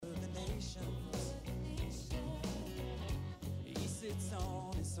sits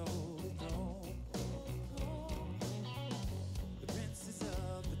on his holy throne. The princes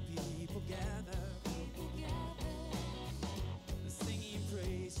of the people gather, singing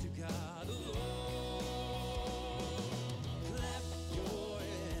praise to God alone. Clap your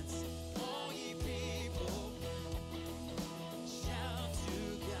hands, all ye people. Shout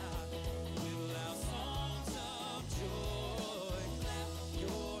to God with loud songs of joy. Clap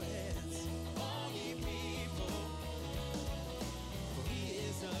your hands, all ye people. For he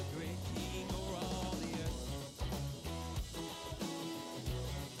is a great king over all the earth.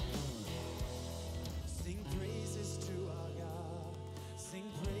 Sing praises to our God. Sing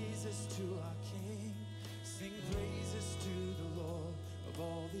praises to our King. Sing praises to the Lord of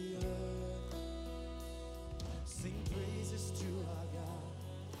all the earth. Sing praises to our God.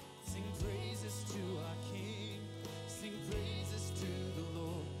 Sing praises to our King. Sing praises to the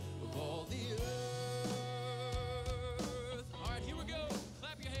Lord of all the earth. All right, here we go.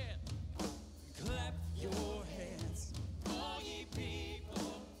 Clap your hands. Clap your hands, all ye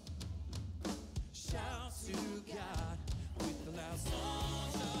people. Shout to God with the loud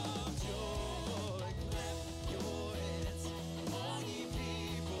songs of joy. Clap your hands, all ye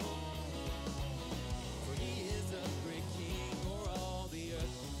people. For he is a great king o'er all the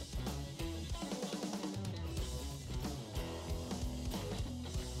earth.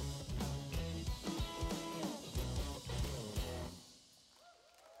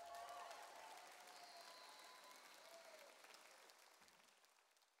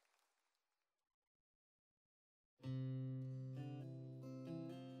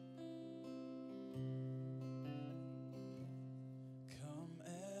 Come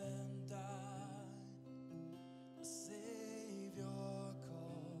and dine, the Savior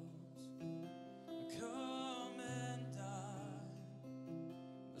calls. Come and dine,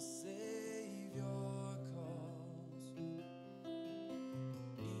 the Savior calls.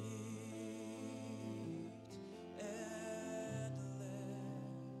 Eat and live.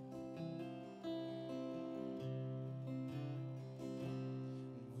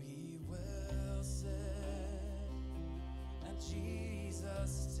 We will sit at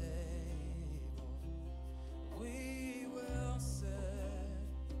Jesus' table. We will sit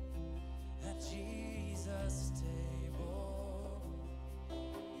at Jesus' table.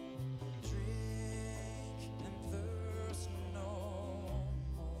 Drink and thirst no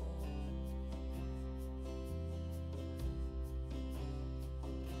more.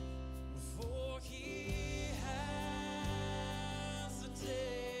 For he has a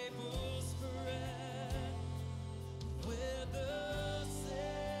table spread where the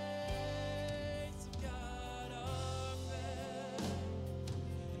saints of God are fed,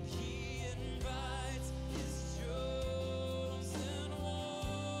 and he invites his chosen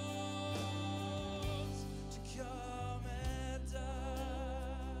ones to come and dine.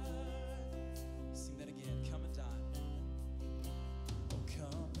 Sing that again. Come and dine. Oh,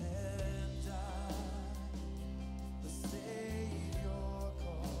 come and dine. The Savior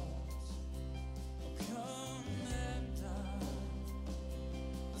calls. Oh, come and dine.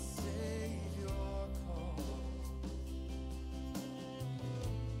 The Savior calls.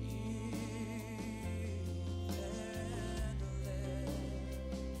 Eat and live.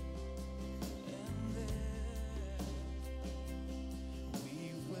 We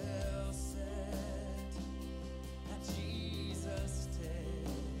will sit at Jesus'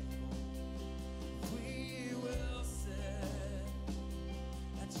 table. We will sit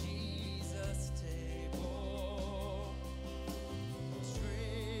at Jesus' table.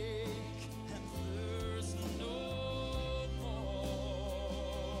 Drink and thirst no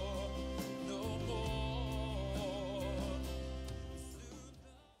more, no more.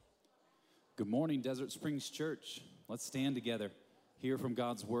 Good morning, Desert Springs Church. Let's stand together, hear from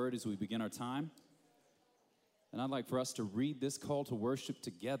God's word as we begin our time. And I'd like for us to read this call to worship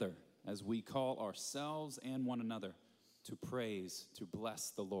together as we call ourselves and one another to praise, to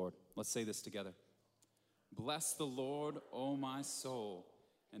bless the Lord. Let's say this together. Bless the Lord, O my soul,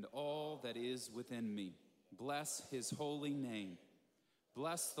 and all that is within me. Bless his holy name.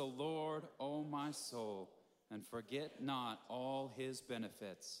 Bless the Lord, O my soul, and forget not all his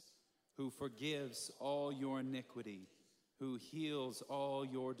benefits, who forgives all your iniquity, who heals all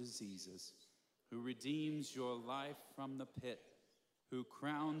your diseases, who redeems your life from the pit, who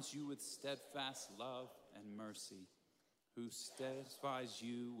crowns you with steadfast love and mercy, who satisfies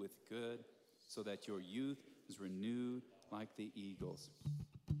you with good, so that your youth is renewed like the eagles.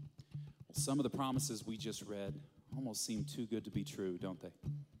 Well, some of the promises we just read almost seem too good to be true, don't they?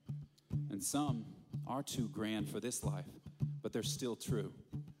 And some are too grand for this life, but they're still true.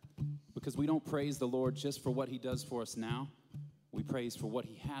 Because we don't praise the Lord just for what he does for us now, We praise for what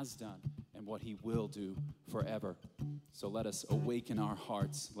he has done and what he will do forever. So let us awaken our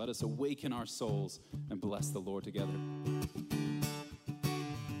hearts, let us awaken our souls, and bless the Lord together.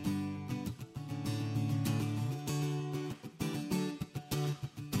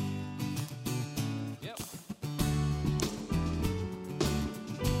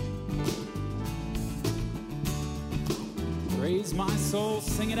 Praise my soul,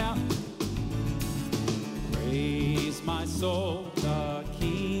 sing it out. Praise my soul, the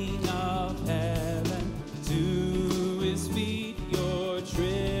King of heaven. To his feet your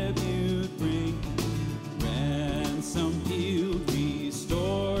tribute bring. Ransom healed,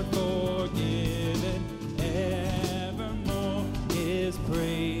 restored, forgiven. Evermore his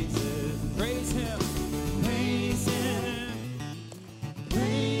praises. Praise him, praise him,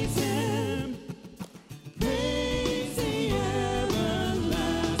 praise him. Praise the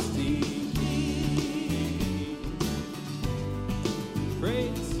everlasting King.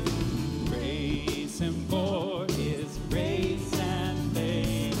 Praise him for his grace and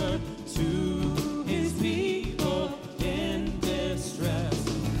favor to his people in distress.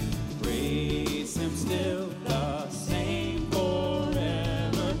 Praise him still the same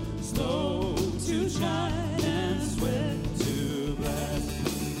forever, slow to shine and swift to bless.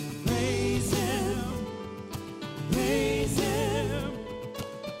 Praise him. Praise him,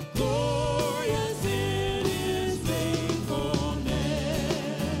 glorious in his faithfulness.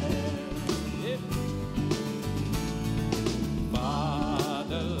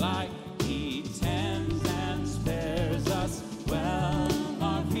 Father, like he tends and spares us, well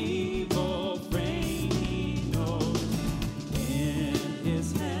our feeble frame he knows. In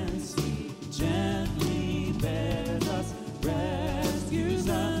his hands he gently bears us, rescues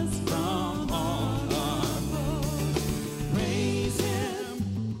us from all our foes.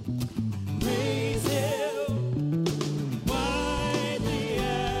 Praise him, widely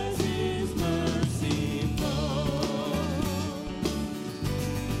as his mercy flows.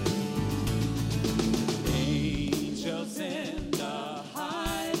 Angels in the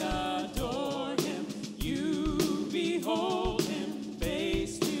height adore him. You behold him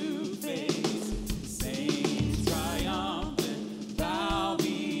face to face. Saints triumphant bow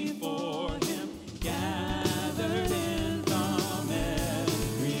before him, gathered in from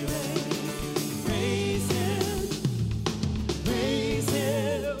every race. Praise him, praise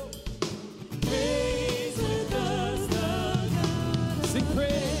him, praise with us the God. Sing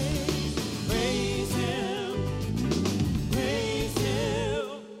praise, praise him, praise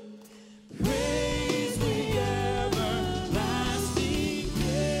him, praise the everlasting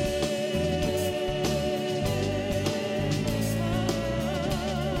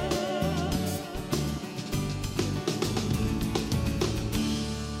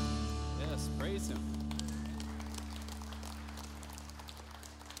Yes, praise him.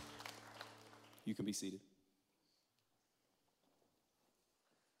 You can be seated.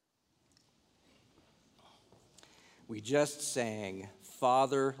 We just sang,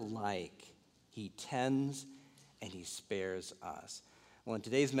 Father like, he tends and he spares us. Well, in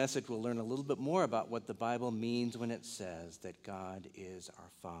today's message, we'll learn a little bit more about what the Bible means when it says that God is our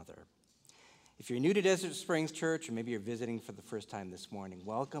Father. If you're new to Desert Springs Church, or maybe you're visiting for the first time this morning,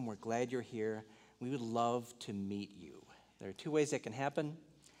 welcome. We're glad you're here. We would love to meet you. There are two ways that can happen.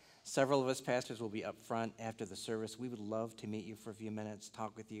 Several of us pastors will be up front after the service. We would love to meet you for a few minutes,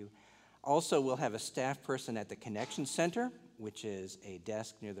 talk with you. Also, we'll have a staff person at the Connection Center, which is a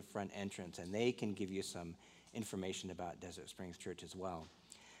desk near the front entrance, and they can give you some information about Desert Springs Church as well.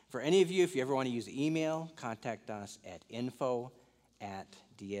 For any of you, if you ever want to use email, contact us at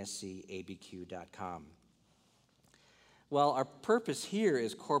info@dscabq.com. Well, our purpose here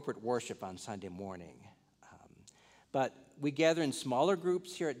is corporate worship on Sunday morning. But we gather in smaller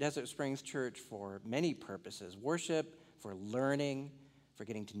groups here at Desert Springs Church for many purposes: worship, for learning, for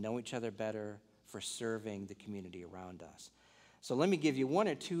getting to know each other better, for serving the community around us. So let me give you one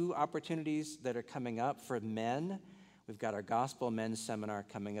or two opportunities that are coming up for men. We've got our Gospel Men's Seminar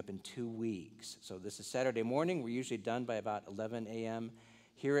coming up in 2 weeks. So this is Saturday morning. We're usually done by about 11 a.m.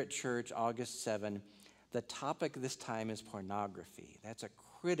 here at church, August 7. The topic this time is pornography. That's a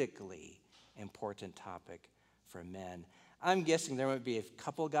critically important topic for men. I'm guessing there might be a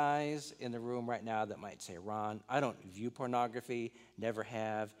couple guys in the room right now that might say, Ron, I don't view pornography, never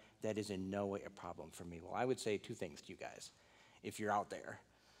have. That is in no way a problem for me. Well, I would say two things to you guys, if you're out there.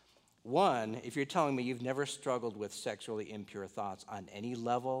 One, if you're telling me you've never struggled with sexually impure thoughts on any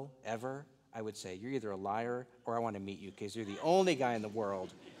level ever, I would say you're either a liar or I want to meet you, because you're the only guy in the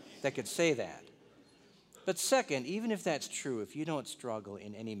world that could say that. But second, even if that's true, if you don't struggle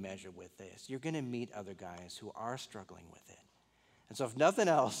in any measure with this, you're going to meet other guys who are struggling with it. And so if nothing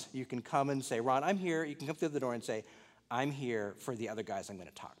else, you can come and say, Ron, I'm here. You can come through the door and say, I'm here for the other guys I'm going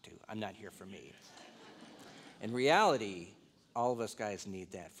to talk to. I'm not here for me. In reality, all of us guys need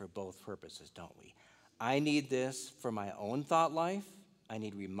that for both purposes, don't we? I need this for my own thought life. I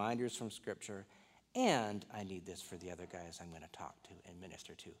need reminders from Scripture. And I need this for the other guys I'm going to talk to and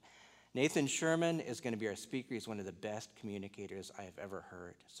minister to. Nathan Sherman is going to be our speaker. He's one of the best communicators I have ever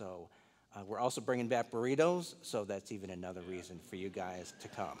heard. So we're also bringing back burritos, so that's even another reason for you guys to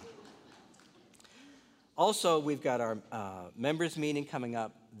come. Also, we've got our members meeting coming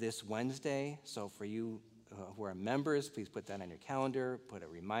up this Wednesday. So for you who are members, please put that on your calendar. Put a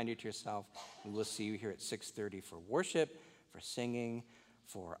reminder to yourself. We will see you here at 6:30 for worship, for singing,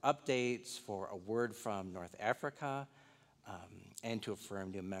 for updates, for a word from North Africa, and to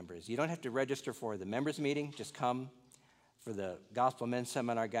affirm new members. You don't have to register for the members meeting. Just come. For the Gospel Men's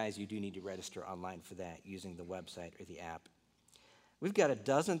Seminar, guys, you do need to register online for that using the website or the app. We've got a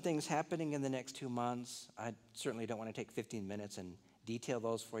dozen things happening in the next 2 months. I certainly don't want to take 15 minutes and detail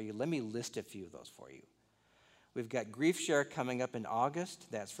those for you. Let me list a few of those for you. We've got Grief Share coming up in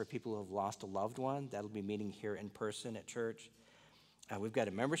August. That's for people who have lost a loved one. That'll be meeting here in person at church. We've got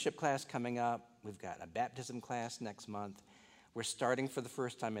a membership class coming up. We've got a baptism class next month. We're starting for the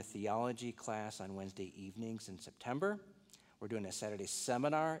first time a theology class on Wednesday evenings in September. We're doing a Saturday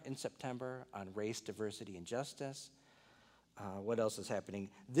seminar in September on race, diversity, and justice. What else is happening?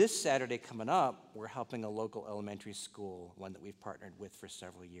 This Saturday coming up, we're helping a local elementary school, one that we've partnered with for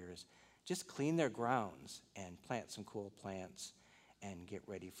several years, just clean their grounds and plant some cool plants and get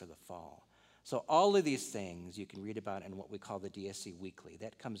ready for the fall. So all of these things you can read about in what we call the DSC Weekly.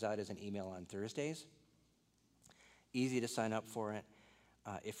 That comes out as an email on Thursdays. Easy to sign up for it.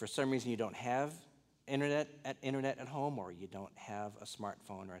 If for some reason you don't have internet at home, or you don't have a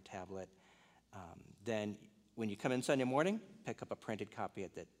smartphone or a tablet, then when you come in Sunday morning, pick up a printed copy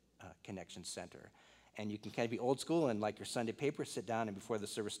at the Connection Center. And you can kind of be old school and, like your Sunday paper, sit down and before the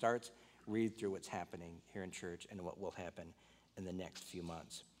service starts, read through what's happening here in church and what will happen in the next few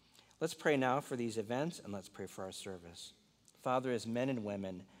months. Let's pray now for these events, and let's pray for our service. Father, as men and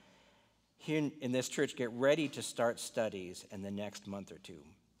women here in this church get ready to start studies in the next month or two,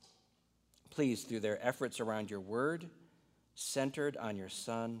 please, through their efforts around your word, centered on your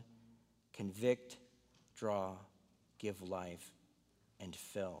Son, convict, draw, give life, and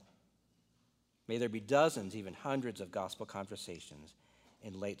fill. May there be dozens, even hundreds of gospel conversations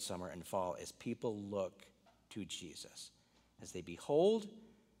in late summer and fall as people look to Jesus, as they behold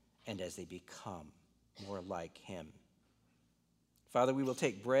and as they become more like him. Father, we will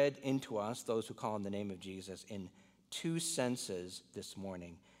take bread into us, those who call on the name of Jesus, in two senses this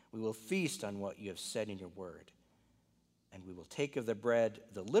morning. We will feast on what you have said in your word, and we will take of the bread,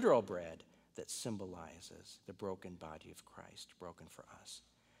 the literal bread, that symbolizes the broken body of Christ, broken for us.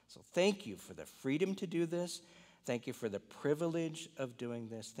 So thank you for the freedom to do this. Thank you for the privilege of doing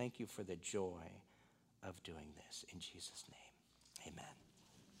this. Thank you for the joy of doing this. In Jesus' name, amen.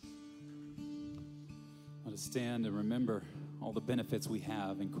 Let us stand and remember all the benefits we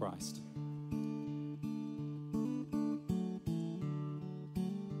have in Christ.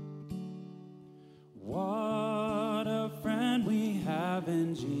 What a friend we have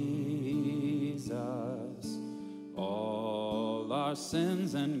in Jesus, all our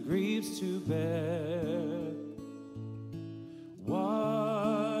sins and griefs to bear.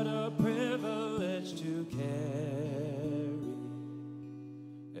 What a privilege to carry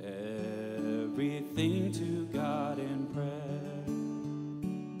everything to God in prayer.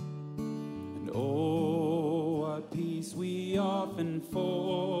 And oh, what peace we often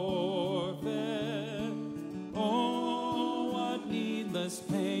forfeit. Oh, what needless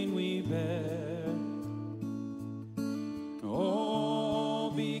pain we bear. Oh,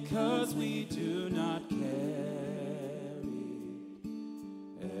 because we do not carry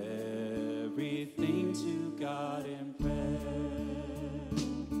everything to God in prayer.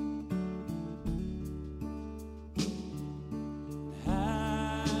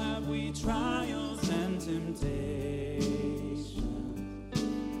 Have we trials and temptations?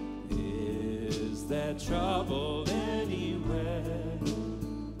 Is there trouble anywhere?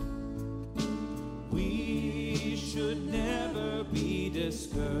 We should never be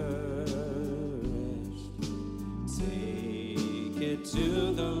discouraged. Take it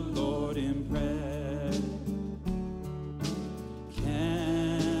to the Lord in prayer.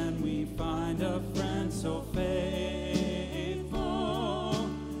 Can we find a friend so faithful,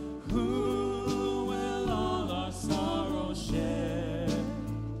 who will all our sorrows share?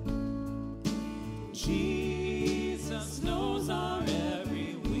 Jesus knows our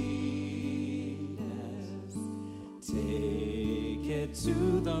every weakness. Take it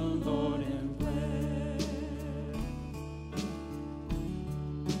to the Lord in prayer.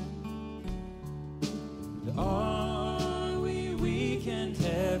 Are we weak and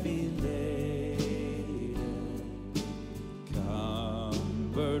heavy laden,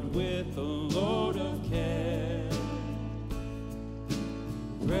 covered with a load of care?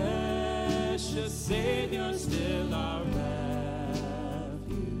 Precious Savior, still our refuge.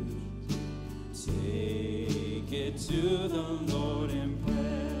 Take it to the Lord in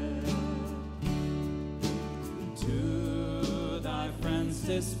prayer. To thy friends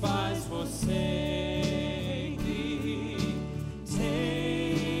despise, forsake thee.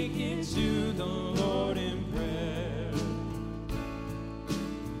 Take it to the Lord in prayer.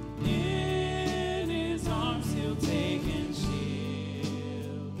 In his arms he'll take and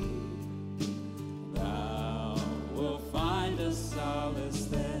shield thee. Thou wilt find a solace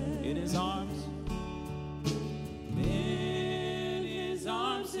there. In his arms. In his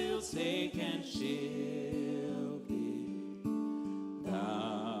arms he'll take and shield thee.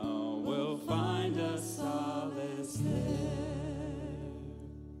 Thou wilt find a solace there.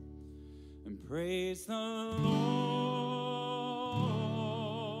 And praise the Lord.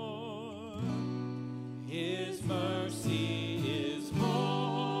 His mercy is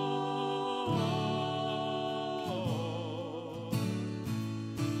more.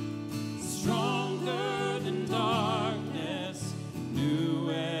 Stronger than darkness,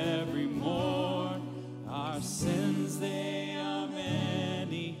 new every morn. Our sins, they are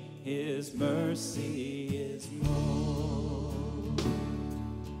many. His mercy is more.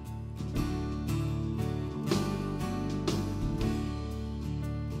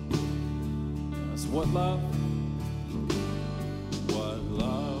 That's what love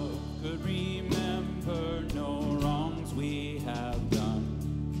could remember no wrongs we have done.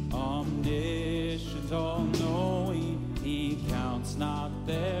 Omniscient, all-knowing, he counts not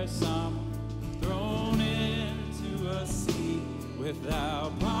their sum. Thrown into a sea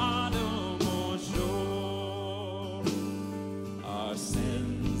without bottom or shore. Our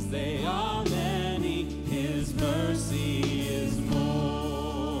sins, they are many. His mercy is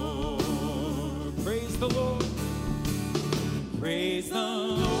more. Praise the Lord. Praise the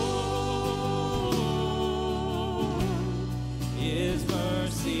Lord. His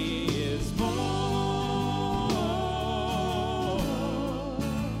mercy is more.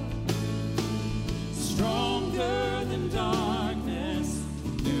 Stronger than darkness,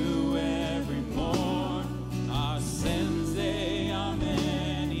 new every morn. Our sins, they are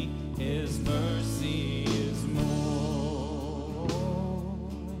many. His mercy is more.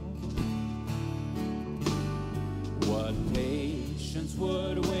 What patience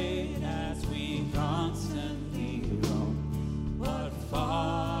would wait as we constantly roam. What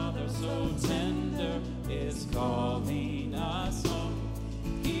Father so tender is calling us home.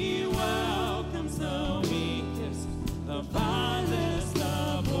 He welcomes the weakest, the vilest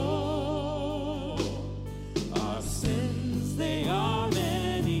of all. Our sins, they are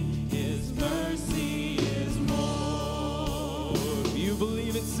many. His mercy is more. If you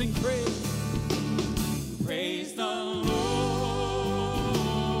believe it, sing praise. Praise the Lord.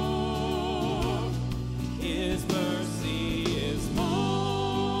 His mercy is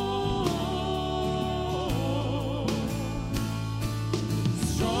more.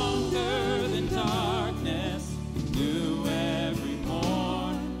 Stronger than darkness, new every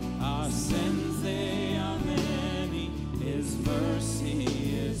morn. Our sins, they are many. His mercy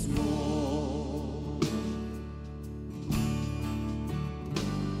is more.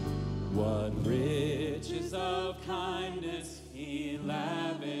 What riches of kindness he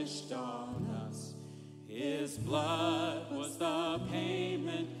lavished on us. His blood was the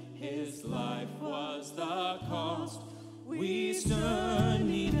payment, his life was the cost. We stood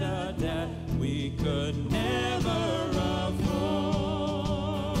neath the debt we could never afford.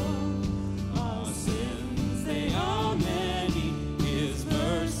 Our sins, they are many. His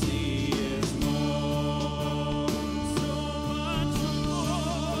mercy is more. So much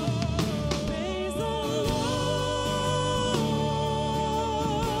more. Praise the Lord.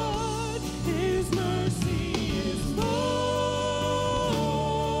 His mercy is more.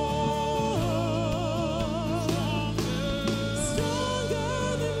 Stronger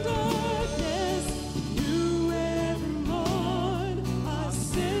than darkness.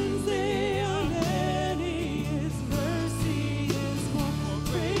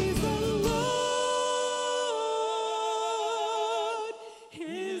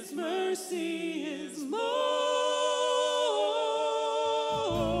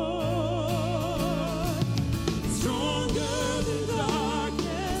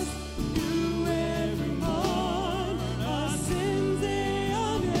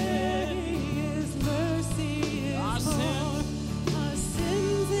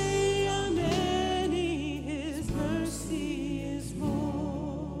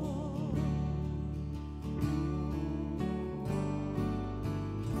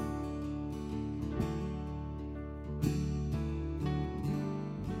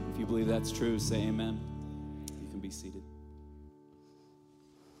 that's true, say amen. You can be seated.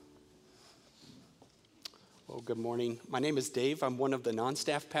 Well, good morning. My name is Dave. I'm one of the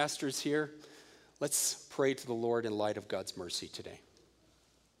non-staff pastors here. Let's pray to the Lord in light of God's mercy today.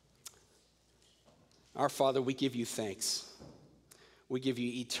 Our Father, we give you thanks. We give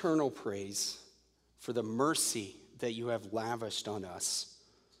you eternal praise for the mercy that you have lavished on us.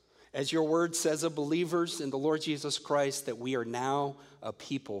 As your word says of believers in the Lord Jesus Christ, that we are now a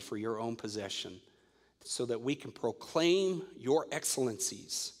people for your own possession, so that we can proclaim your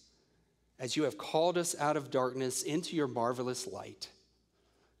excellencies as you have called us out of darkness into your marvelous light.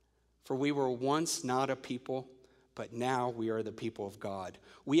 For we were once not a people, but now we are the people of God.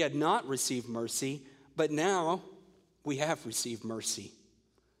 We had not received mercy, but now we have received mercy.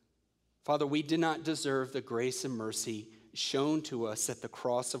 Father, we did not deserve the grace and mercy shown to us at the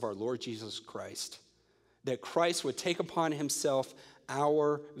cross of our Lord Jesus Christ, that Christ would take upon himself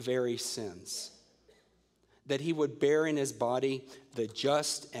our very sins, that he would bear in his body the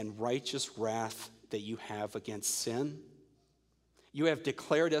just and righteous wrath that you have against sin. You have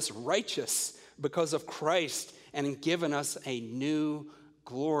declared us righteous because of Christ and given us a new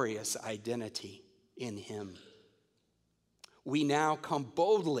glorious identity in him. We now come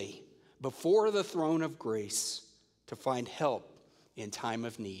boldly before the throne of grace to find help in time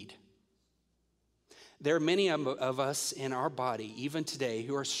of need. There are many of us in our body, even today,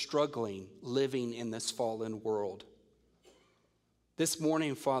 who are struggling living in this fallen world. This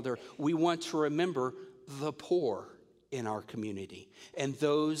morning, Father, we want to remember the poor in our community and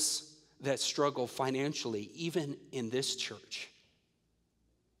those that struggle financially, even in this church.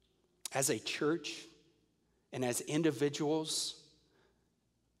 As a church and as individuals,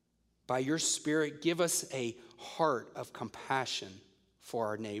 by your Spirit, give us a heart of compassion for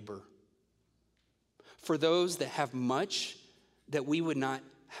our neighbor. For those that have much, that we would not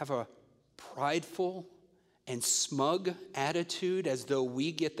have a prideful and smug attitude as though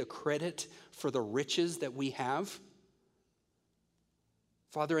we get the credit for the riches that we have.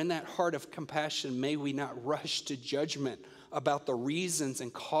 Father, in that heart of compassion, may we not rush to judgment about the reasons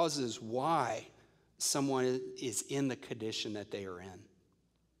and causes why someone is in the condition that they are in.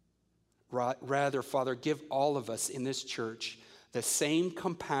 Rather, Father, give all of us in this church the same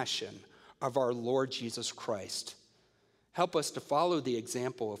compassion of our Lord Jesus Christ. Help us to follow the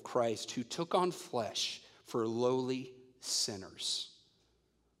example of Christ, who took on flesh for lowly sinners.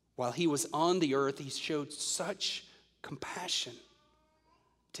 While he was on the earth, he showed such compassion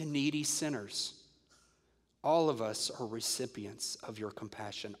to needy sinners. All of us are recipients of your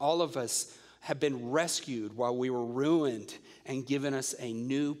compassion. All of us have been rescued while we were ruined and given us a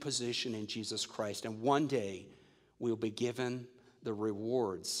new position in Jesus Christ. And one day we'll be given the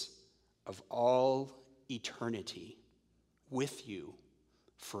rewards of all eternity with you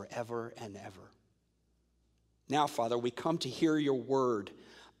forever and ever. Now, Father, we come to hear your word.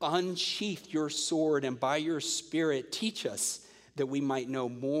 Unsheath your sword, and by your Spirit teach us that we might know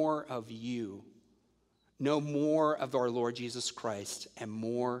more of you, know more of our Lord Jesus Christ, and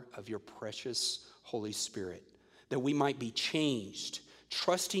more of your precious Holy Spirit, that we might be changed,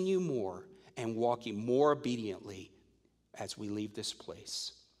 trusting you more and walking more obediently as we leave this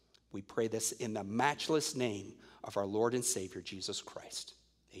place. We pray this in the matchless name of our Lord and Savior, Jesus Christ.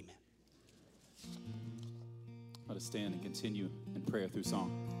 Amen. Let us stand and continue in prayer through song.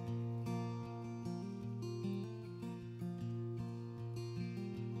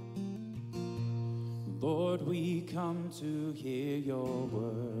 Lord, we come to hear your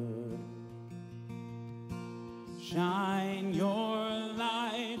word. Shine your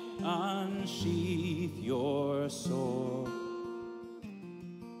light, unsheath your sword.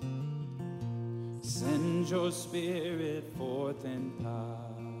 Send your Spirit forth in power.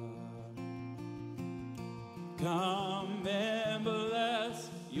 Come and bless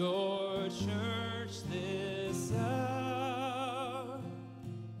your church this hour.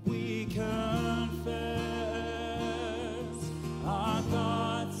 We confess our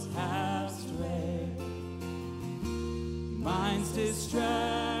thoughts have strayed, minds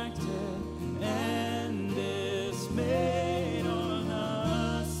distracted and dismayed on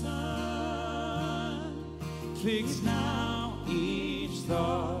the sun. Fix now each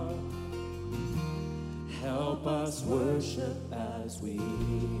thought, help us worship as we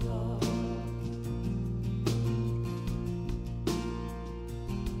are.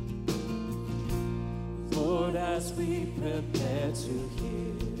 Lord, as we prepare to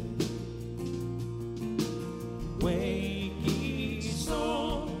hear, wake each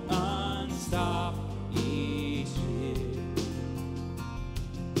soul, unstop each ear,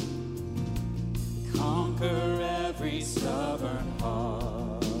 conquer every stubborn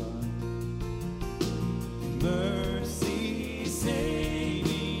heart,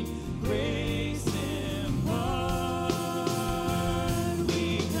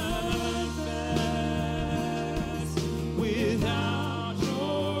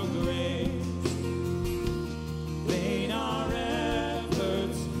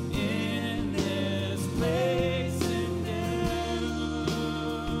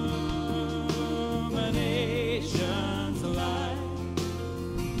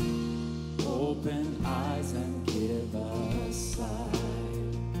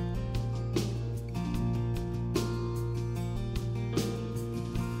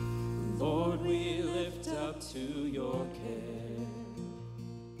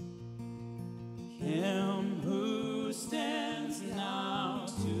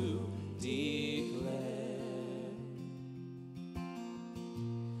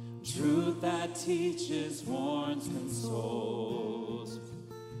 that teaches, warns, consoles.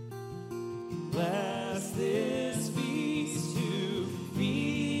 Bless this feast to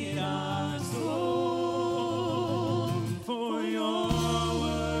feed our soul. For your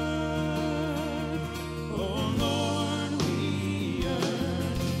word, oh Lord, we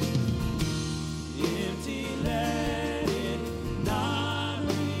yearn. Empty, let it not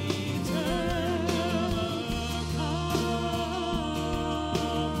return.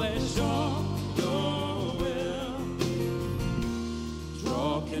 Accomplish all your will.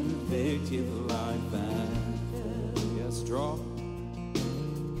 Draw, convict, give life and fill. Yes, draw.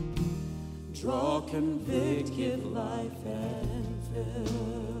 Draw, convict, give life and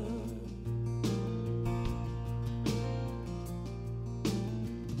fill.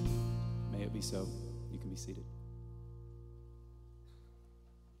 May it be so. You can be seated.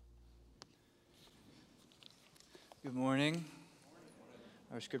 Good morning.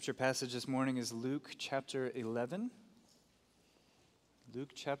 Our scripture passage this morning is Luke chapter 11.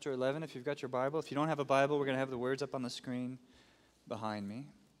 Luke chapter 11, if you've got your Bible. If you don't have a Bible, we're going to have the words up on the screen behind me.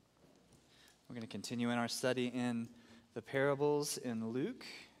 We're going to continue in our study in the parables in Luke.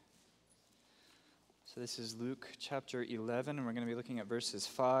 So this is Luke chapter 11, and we're going to be looking at verses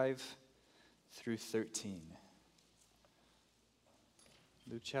 5 through 13.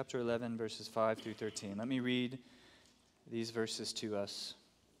 Luke chapter 11, verses 5 through 13. Let me read these verses to us.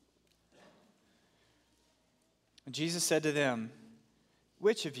 Jesus said to them,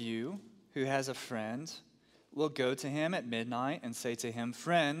 "Which of you who has a friend will go to him at midnight and say to him,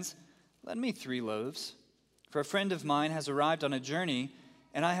 'Friends, lend me 3 loaves, for a friend of mine has arrived on a journey,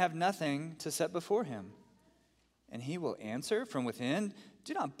 and I have nothing to set before him?' And he will answer from within,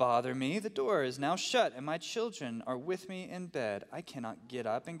 'Do not bother me. The door is now shut, and my children are with me in bed. I cannot get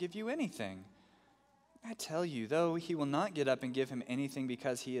up and give you anything.' I tell you, though he will not get up and give him anything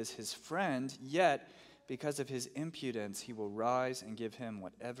because he is his friend, yet because of his impudence he will rise and give him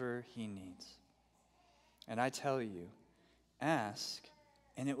whatever he needs. And I tell you, ask,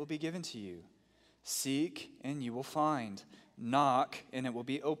 and it will be given to you. Seek, and you will find. Knock, and it will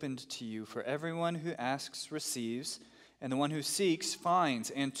be opened to you. For everyone who asks receives, and the one who seeks finds,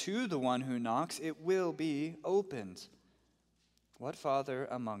 and to the one who knocks it will be opened. What father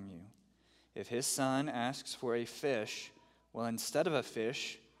among you, if his son asks for a fish, will instead of a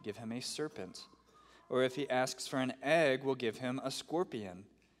fish give him a serpent? Or if he asks for an egg, will give him a scorpion?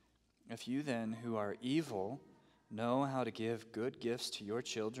 If you then, who are evil, know how to give good gifts to your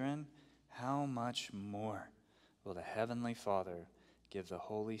children, how much more will the Heavenly Father give the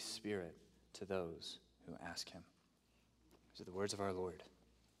Holy Spirit to those who ask him?" These are the words of our Lord.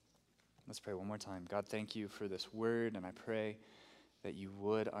 Let's pray one more time. God, thank you for this word, and I pray that you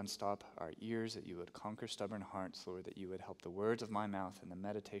would unstop our ears, that you would conquer stubborn hearts, Lord, that you would help the words of my mouth and the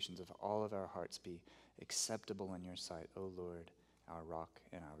meditations of all of our hearts be acceptable in your sight, O Lord, our rock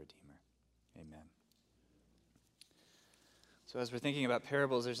and our Redeemer. Amen. So as we're thinking about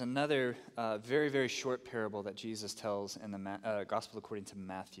parables, there's another very, very short parable that Jesus tells in the Gospel according to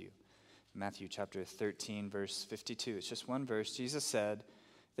Matthew. Matthew chapter 13, verse 52. It's just one verse. Jesus said,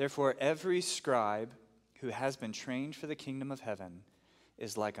 "Therefore every scribe who has been trained for the kingdom of heaven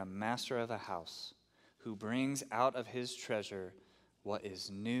is like a master of a house who brings out of his treasure what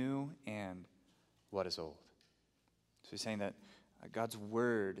is new and what is old." So he's saying that God's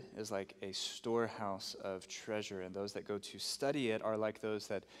word is like a storehouse of treasure, and those that go to study it are like those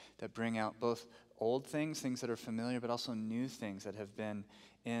that bring out both old things, things that are familiar, but also new things that have been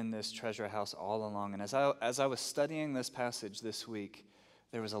in this treasure house all along. And as I was studying this passage this week,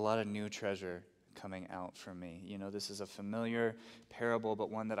 there was a lot of new treasure coming out for me. You know, this is a familiar parable, but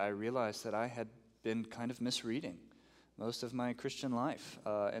one that I realized that I had been kind of misreading most of my Christian life.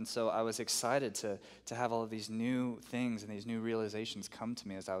 And so I was excited to have all of these new things and these new realizations come to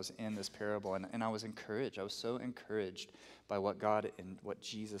me as I was in this parable. And I was encouraged. I was so encouraged by what God and what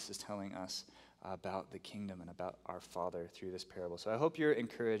Jesus is telling us about the kingdom and about our Father through this parable. So I hope you're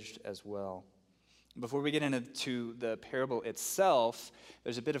encouraged as well. Before we get into the parable itself,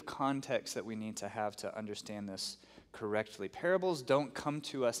 there's a bit of context that we need to have to understand this correctly. Parables don't come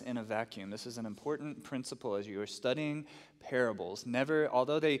to us in a vacuum. This is an important principle as you are studying parables. Never,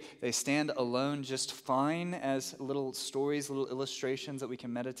 although they stand alone just fine as little stories, little illustrations that we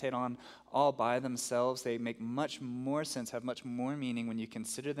can meditate on all by themselves, they make much more sense, have much more meaning when you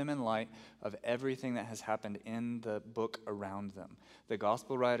consider them in light of everything that has happened in the book around them. The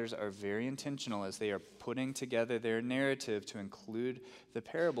gospel writers are very intentional as they are putting together their narrative to include the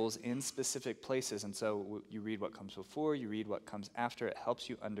parables in specific places. And so you read what comes before, you read what comes after. It helps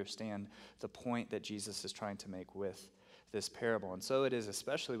you understand the point that Jesus is trying to make with this parable. And so it is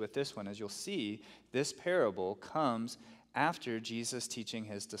especially with this one. As you'll see, this parable comes after Jesus teaching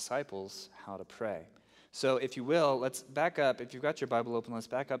his disciples how to pray. So if you will, let's back up. If you've got your Bible open, let's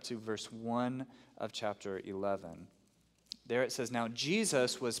back up to verse 1 of chapter 11. There it says, "Now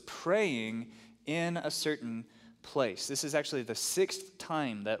Jesus was praying in a certain place." This is actually the 6th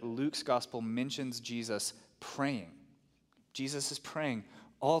time that Luke's gospel mentions Jesus praying. Jesus is praying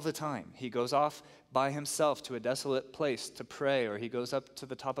all the time. He goes off by himself to a desolate place to pray, or he goes up to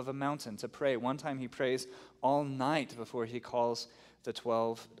the top of a mountain to pray. One time he prays all night before he calls the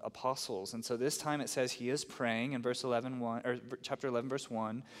 12 apostles. And so this time it says he is praying in chapter 11, verse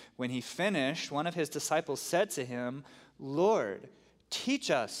 1. When he finished, one of his disciples said to him, "Lord, teach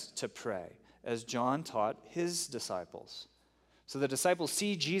us to pray, as John taught his disciples." So the disciples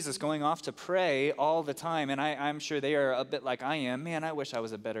see Jesus going off to pray all the time, and I'm sure they are a bit like I am. Man, I wish I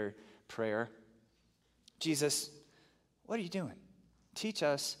was a better prayer. Jesus, what are you doing? Teach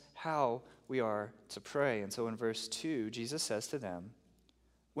us how we are to pray. And so in verse 2, Jesus says to them,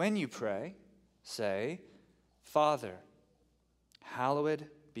 "When you pray, say, 'Father,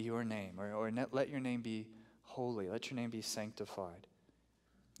 hallowed be your name,' or let your name be holy, let your name be sanctified.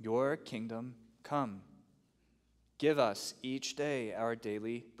 Your kingdom come. Give us each day our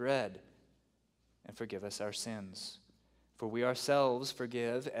daily bread, and forgive us our sins, for we ourselves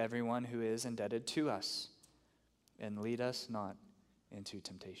forgive everyone who is indebted to us. And lead us not into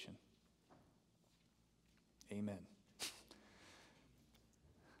temptation." Amen.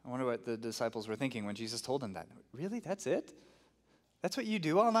 I wonder what the disciples were thinking when Jesus told them that. Really? That's it? That's what you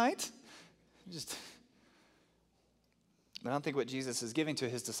do all night? I don't think what Jesus is giving to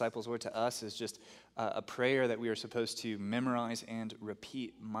his disciples or to us is just a prayer that we are supposed to memorize and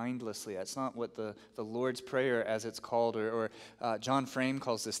repeat mindlessly. That's not what the Lord's Prayer, as it's called, or John Frame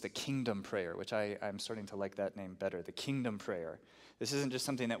calls this the kingdom prayer, which I'm starting to like that name better, the kingdom prayer. This isn't just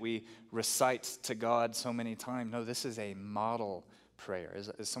something that we recite to God so many times. No, this is a model prayer.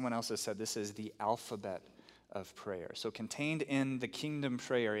 As someone else has said, this is the alphabet of prayer. So contained in the kingdom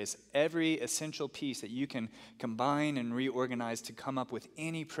prayer is every essential piece that you can combine and reorganize to come up with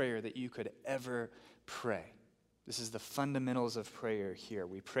any prayer that you could ever pray. This is the fundamentals of prayer here.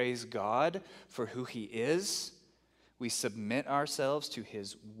 We praise God for who he is. We submit ourselves to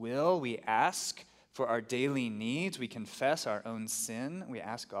his will. We ask for our daily needs. We confess our own sin. We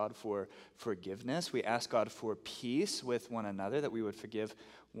ask God for forgiveness. We ask God for peace with one another, that we would forgive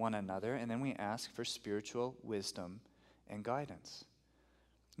one another. And then we ask for spiritual wisdom and guidance.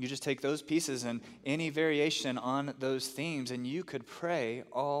 You just take those pieces and any variation on those themes, and you could pray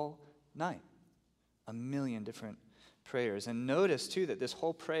all night. 1,000,000 different prayers. And notice, too, that this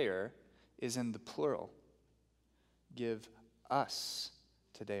whole prayer is in the plural. Give us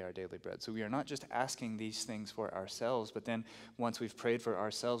today our daily bread. So we are not just asking these things for ourselves, but then once we've prayed for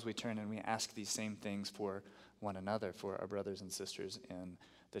ourselves, we turn and we ask these same things for one another, for our brothers and sisters in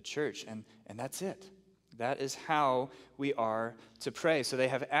the church. And that's it. That is how we are to pray. So they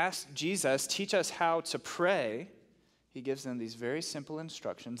have asked Jesus, teach us how to pray. He gives them these very simple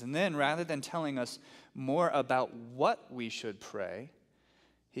instructions. And then rather than telling us more about what we should pray,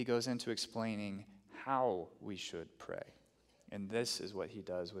 he goes into explaining how we should pray. And this is what he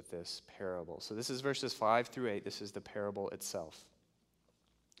does with this parable. So this is verses 5 through 8. This is the parable itself.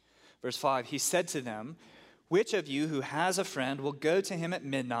 Verse 5, he said to them, "Which of you who has a friend will go to him at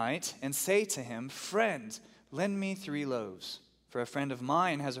midnight and say to him, 'Friend, lend me 3 loaves, for a friend of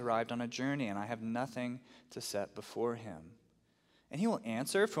mine has arrived on a journey, and I have nothing to set before him?' And he will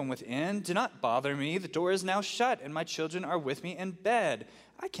answer from within, 'Do not bother me. The door is now shut, and my children are with me in bed.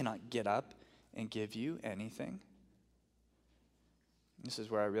 I cannot get up and give you anything.'" This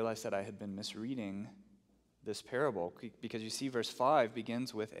is where I realized that I had been misreading this parable, because you see verse 5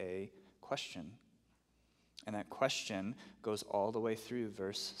 begins with a question. And that question goes all the way through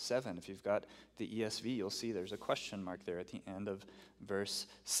verse 7. If you've got the ESV, you'll see there's a question mark there at the end of verse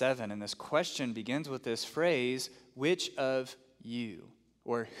 7. And this question begins with this phrase, "Which of you?"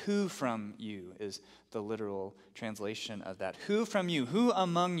 Or "who from you" is the literal translation of that. Who from you? Who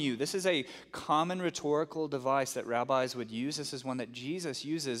among you? This is a common rhetorical device that rabbis would use. This is one that Jesus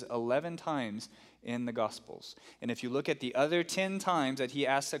uses 11 times in the Gospels. And if you look at the other 10 times that he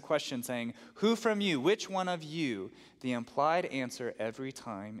asks a question saying, "Who from you? Which one of you?" the implied answer every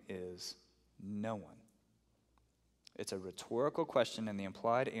time is no one. It's a rhetorical question, and the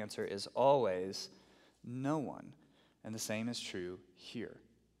implied answer is always no one. And the same is true here.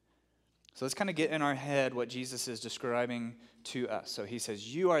 So let's kind of get in our head what Jesus is describing to us. So he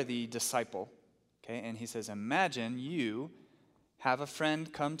says, you are the disciple, okay? And he says, imagine you have a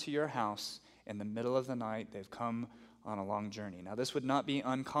friend come to your house in the middle of the night. They've come on a long journey. Now, this would not be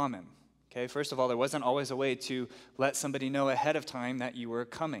uncommon. Okay, first of all, there wasn't always a way to let somebody know ahead of time that you were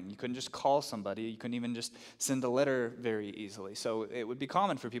coming. You couldn't just call somebody. You couldn't even just send a letter very easily. So it would be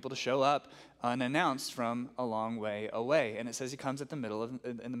common for people to show up unannounced from a long way away. And it says he comes in the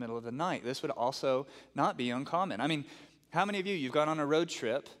middle of the night. This would also not be uncommon. I mean, how many of you've gone on a road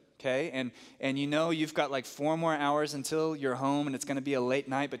trip, okay, and you know you've got like 4 more hours until you're home and it's going to be a late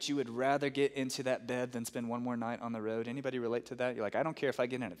night, but you would rather get into that bed than spend one more night on the road? Anybody relate to that? You're like, I don't care if I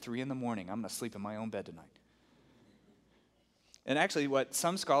get in at 3 a.m, I'm going to sleep in my own bed tonight. And actually what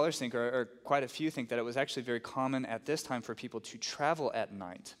some scholars think, or quite a few think, that it was actually very common at this time for people to travel at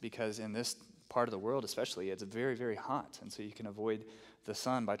night, because in this part of the world especially, it's very, very hot, and so you can avoid the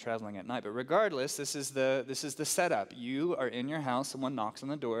sun by traveling at night. But regardless, this is the setup. You are in your house, someone knocks on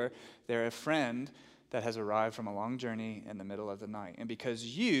the door, they're a friend that has arrived from a long journey in the middle of the night. And because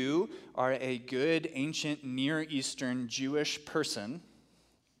you are a good ancient Near Eastern Jewish person,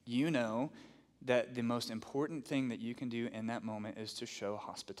 you know that the most important thing that you can do in that moment is to show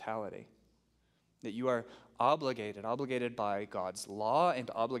hospitality. That you are obligated by God's law and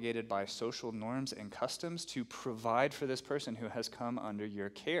obligated by social norms and customs to provide for this person who has come under your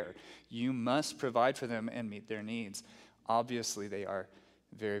care. You must provide for them and meet their needs. Obviously, they are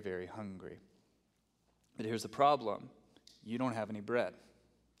very, very hungry. But here's the problem. You don't have any bread.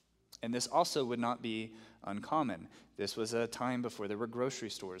 And this also would not be uncommon. This was a time before there were grocery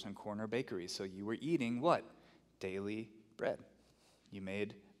stores and corner bakeries, so you were eating what? Daily bread. You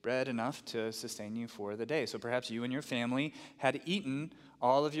made bread enough to sustain you for the day. So perhaps you and your family had eaten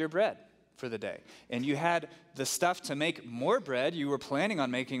all of your bread for the day. And you had the stuff to make more bread. You were planning on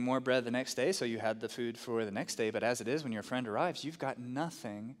making more bread the next day, so you had the food for the next day. But as it is, when your friend arrives, you've got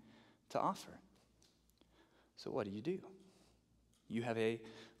nothing to offer. So what do? You have a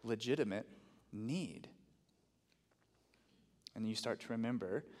legitimate need. And you start to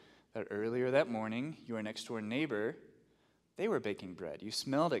remember that earlier that morning, your next door neighbor, they were baking bread. You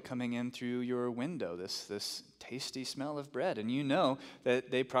smelled it coming in through your window, this tasty smell of bread. And you know that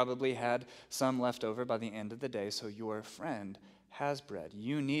they probably had some left over by the end of the day, so your friend has bread.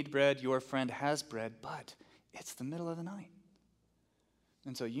 You need bread, your friend has bread, but it's the middle of the night.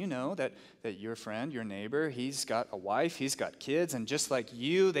 And so you know that your friend, your neighbor, he's got a wife, he's got kids, and just like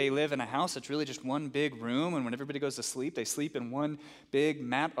you, they live in a house that's really just one big room, and when everybody goes to sleep, they sleep in one big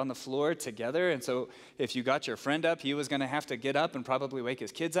mat on the floor together. And so if you got your friend up, he was going to have to get up and probably wake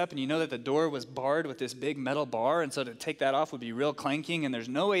his kids up, and you know that the door was barred with this big metal bar, and so to take that off would be real clanking, and there's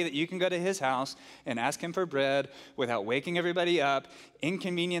no way that you can go to his house and ask him for bread without waking everybody up,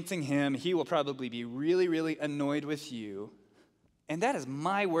 inconveniencing him. He will probably be really, really annoyed with you. And that is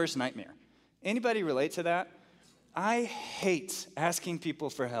my worst nightmare. Anybody relate to that? I hate asking people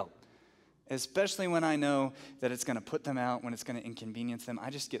for help, especially when I know that it's going to put them out, when it's going to inconvenience them. I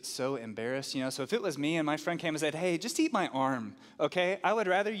just get so embarrassed, you know. So if it was me and my friend came and said, hey, just eat my arm, okay? I would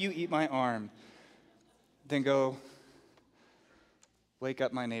rather you eat my arm than go wake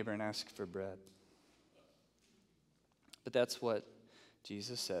up my neighbor and ask for bread. But that's what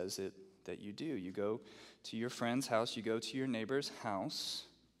Jesus says that you do. You go to your friend's house, you go to your neighbor's house,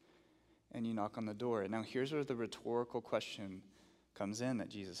 and you knock on the door. And now here's where the rhetorical question comes in that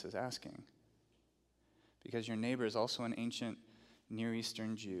Jesus is asking. Because your neighbor is also an ancient Near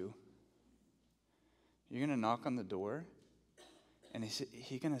Eastern Jew. You're going to knock on the door, and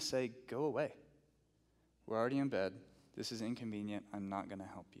he's going to say, go away. We're already in bed. This is inconvenient. I'm not going to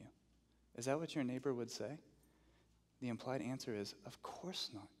help you. Is that what your neighbor would say? The implied answer is, of course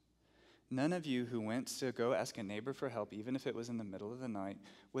not. None of you who went to go ask a neighbor for help, even if it was in the middle of the night,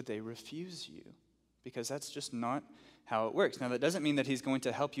 would they refuse you? Because that's just not how it works. Now, that doesn't mean that he's going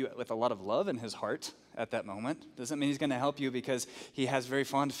to help you with a lot of love in his heart at that moment. Doesn't mean he's going to help you because he has very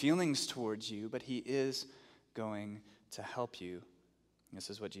fond feelings towards you, but he is going to help you. This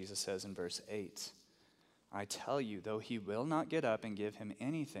is what Jesus says in verse 8. I tell you, though he will not get up and give him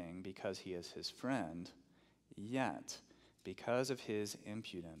anything because he is his friend, yet because of his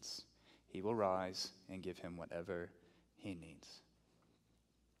impudence, he will rise and give him whatever he needs.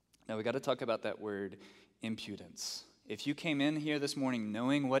 Now, we got to talk about that word impudence. If you came in here this morning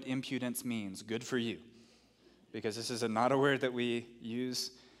knowing what impudence means, good for you, because this is not a word that we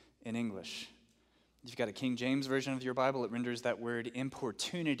use in English. If you've got a King James version of your Bible, it renders that word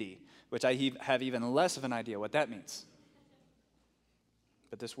importunity, which I have even less of an idea what that means.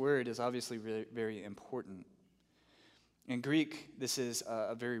 But this word is obviously very, very important. In Greek, this is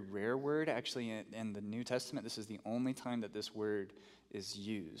a very rare word. Actually, in the New Testament, this is the only time that this word is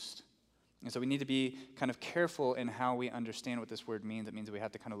used. And so we need to be kind of careful in how we understand what this word means. It means we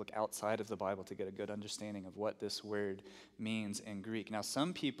have to kind of look outside of the Bible to get a good understanding of what this word means in Greek. Now,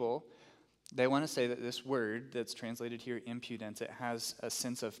 some people, they want to say that this word that's translated here, impudence, it has a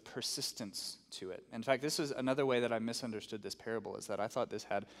sense of persistence to it. In fact, this is another way that I misunderstood this parable, is that I thought this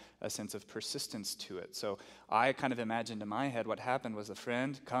had a sense of persistence to it. So I kind of imagined in my head what happened was a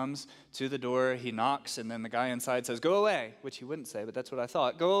friend comes to the door, he knocks, and then the guy inside says, "Go away," which he wouldn't say, but that's what I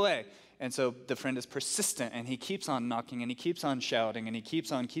thought, "Go away." And so the friend is persistent, and he keeps on knocking, and he keeps on shouting, and he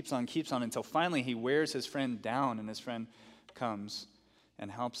keeps on, until finally he wears his friend down, and his friend comes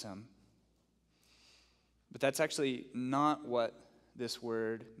and helps him. But that's actually not what this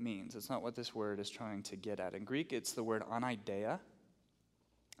word means. It's not what this word is trying to get at. In Greek, it's the word anideia.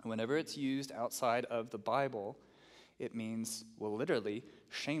 Whenever it's used outside of the Bible, it means, well, literally,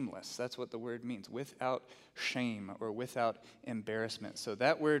 shameless. That's what the word means, without shame or without embarrassment. So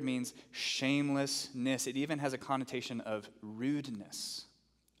that word means shamelessness. It even has a connotation of rudeness.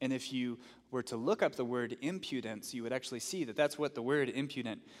 And if you were to look up the word impudence, you would actually see that that's what the word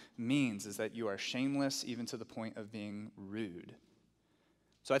impudent means, is that you are shameless even to the point of being rude.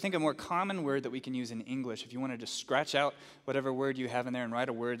 So I think a more common word that we can use in English, if you wanted to scratch out whatever word you have in there and write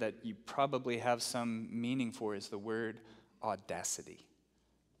a word that you probably have some meaning for, is the word audacity.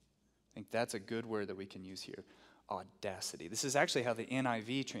 I think that's a good word that we can use here, audacity. This is actually how the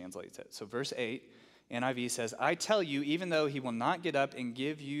NIV translates it. So verse 8, NIV says, "I tell you, even though he will not get up and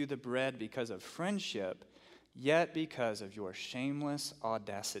give you the bread because of friendship, yet because of your shameless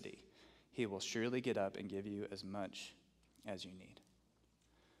audacity, he will surely get up and give you as much as you need."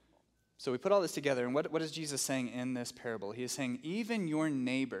 So we put all this together, and what is Jesus saying in this parable? He is saying, even your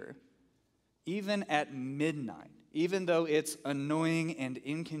neighbor, even at midnight, even though it's annoying and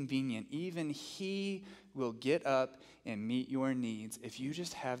inconvenient, even he will get up and meet your needs if you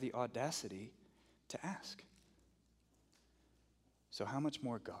just have the audacity to ask. So how much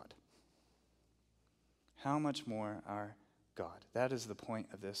more God? How much more our God? That is the point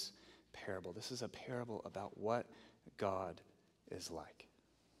of this parable. This is a parable about what God is like.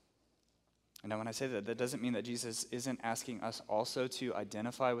 And now when I say that, that doesn't mean that Jesus isn't asking us also to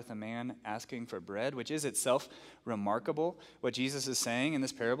identify with a man asking for bread, which is itself remarkable. What Jesus is saying in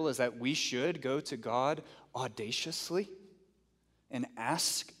this parable is that we should go to God audaciously and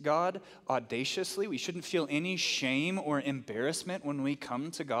ask God audaciously. We shouldn't feel any shame or embarrassment when we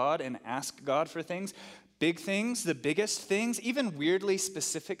come to God and ask God for things. Big things, the biggest things, even weirdly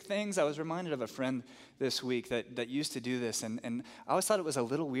specific things. I was reminded of a friend this week that used to do this, and I always thought it was a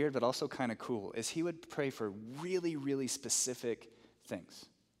little weird, but also kind of cool, is he would pray for really, really specific things.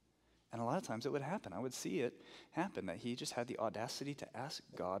 And a lot of times it would happen. I would see it happen, that he just had the audacity to ask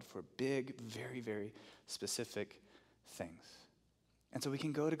God for big, very, very specific things. And so we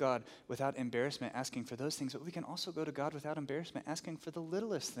can go to God without embarrassment asking for those things, but we can also go to God without embarrassment asking for the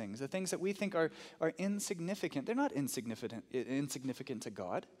littlest things, the things that we think are insignificant. They're not insignificant to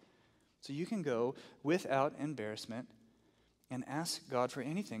God. So you can go without embarrassment and ask God for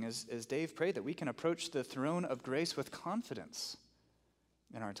anything, as Dave prayed, that we can approach the throne of grace with confidence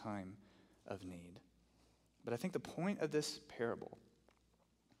in our time of need. But I think the point of this parable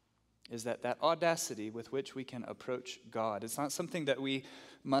is that audacity with which we can approach God, it's not something that we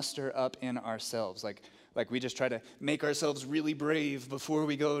muster up in ourselves, like we just try to make ourselves really brave before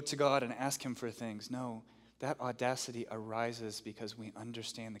we go to God and ask him for things. No, that audacity arises because we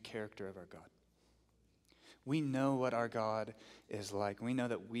understand the character of our God. We know what our God is like. We know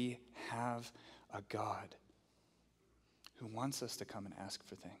that we have a God who wants us to come and ask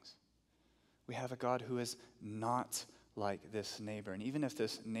for things. We have a God who is not like this neighbor. And even if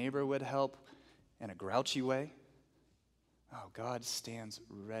this neighbor would help in a grouchy way, God stands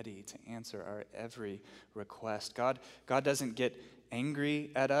ready to answer our every request. God doesn't get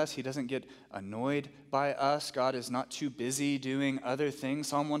angry at us. He doesn't get annoyed by us. God is not too busy doing other things.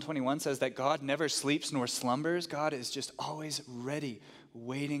 Psalm 121 says that God never sleeps nor slumbers. God is just always ready,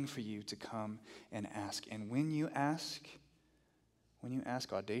 waiting for you to come and ask. And when you ask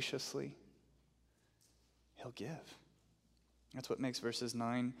audaciously, he'll give. That's what makes verses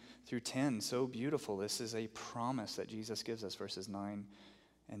 9 through 10 so beautiful. This is a promise that Jesus gives us, verses 9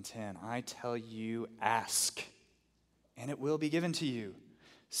 and 10. I tell you, ask, and it will be given to you.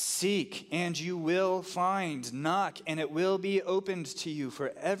 Seek, and you will find. Knock, and it will be opened to you.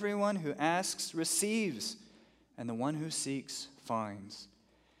 For everyone who asks receives, and the one who seeks finds.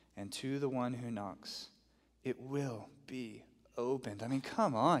 And to the one who knocks, it will be opened. I mean,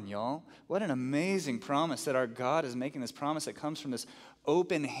 come on, y'all. What an amazing promise that our God is making, this promise that comes from this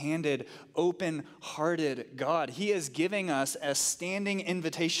open-handed, open-hearted God. He is giving us a standing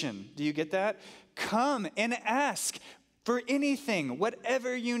invitation. Do you get that? Come and ask for anything,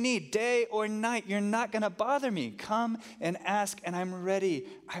 whatever you need, day or night. You're not going to bother me. Come and ask, and I'm ready.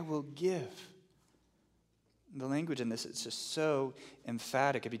 I will give. The language in this is just so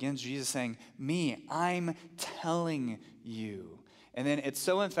emphatic. It begins Jesus saying, me, I'm telling you. And then it's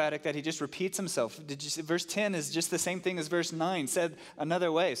so emphatic that he just repeats himself. Did you see, verse 10 is just the same thing as verse 9, said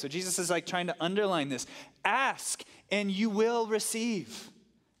another way. So Jesus is like trying to underline this. Ask, and you will receive.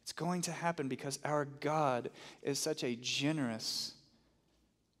 It's going to happen because our God is such a generous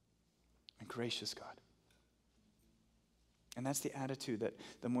and gracious God. And that's the attitude that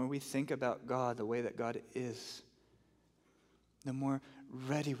the more we think about God, the way that God is, the more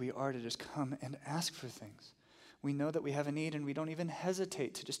ready we are to just come and ask for things. We know that we have a need and we don't even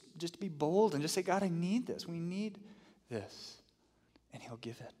hesitate to just be bold and just say, God, I need this. We need this. And he'll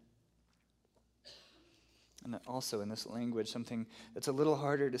give it. And also in this language, something that's a little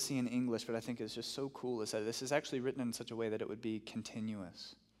harder to see in English, but I think is just so cool, is that this is actually written in such a way that it would be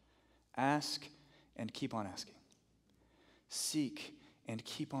continuous. Ask and keep on asking. Seek and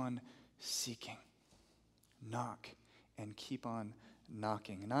keep on seeking. Knock and keep on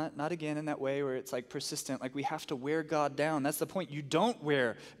knocking. Not again in that way where it's like persistent, like we have to wear God down. That's the point. You don't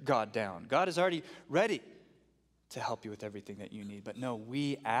wear God down. God is already ready to help you with everything that you need. But no,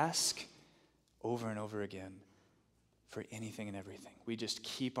 we ask over and over again for anything and everything. We just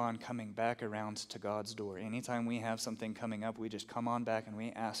keep on coming back around to God's door. Anytime we have something coming up, we just come on back and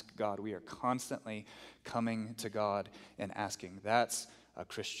we ask God. We are constantly coming to God and asking. That's a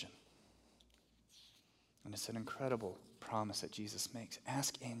Christian. And it's an incredible promise that Jesus makes.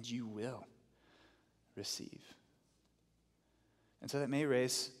 Ask and you will receive. And so that may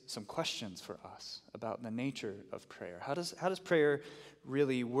raise some questions for us about the nature of prayer. How does prayer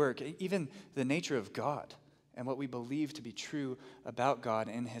really work? Even the nature of God and what we believe to be true about God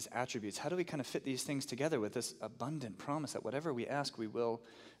and his attributes. How do we kind of fit these things together with this abundant promise that whatever we ask, we will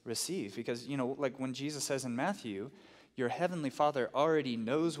receive? Because, like when Jesus says in Matthew, your heavenly Father already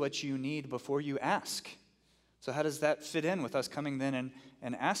knows what you need before you ask. So how does that fit in with us coming then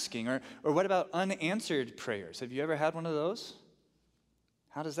and asking? Or what about unanswered prayers? Have you ever had one of those?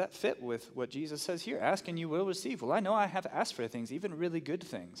 How does that fit with what Jesus says here? Ask and you will receive. Well, I know I have asked for things, even really good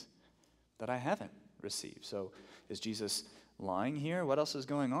things, that I haven't received. So is Jesus lying here? What else is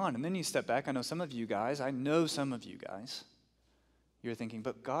going on? And then you step back. I know some of you guys, you're thinking,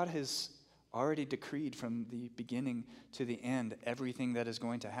 but God has already decreed from the beginning to the end everything that is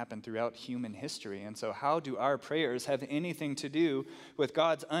going to happen throughout human history. And so how do our prayers have anything to do with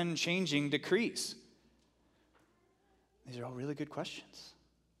God's unchanging decrees? These are all really good questions.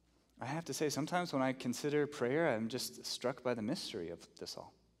 I have to say, sometimes when I consider prayer, I'm just struck by the mystery of this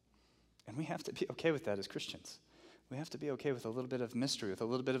all. And we have to be okay with that as Christians. We have to be okay with a little bit of mystery, with a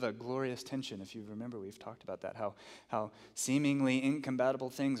little bit of a glorious tension. If you remember, we've talked about that, how seemingly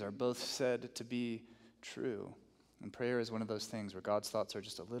incompatible things are both said to be true. And prayer is one of those things where God's thoughts are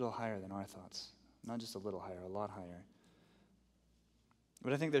just a little higher than our thoughts. Not just a little higher, a lot higher.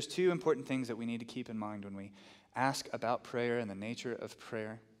 But I think there's two important things that we need to keep in mind when we ask about prayer and the nature of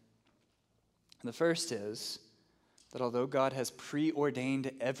prayer. And the first is that although God has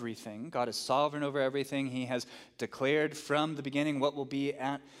preordained everything, God is sovereign over everything, he has declared from the beginning what will be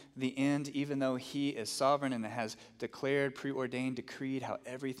at the end, even though he is sovereign and has declared, preordained, decreed how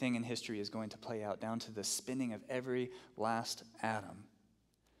everything in history is going to play out, down to the spinning of every last atom.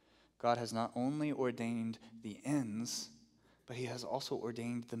 God has not only ordained the ends, but he has also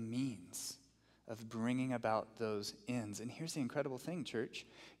ordained the means of bringing about those ends. And here's the incredible thing, church.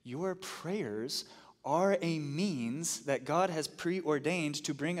 Your prayers are a means that God has preordained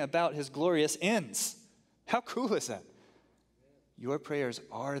to bring about his glorious ends. How cool is that? Your prayers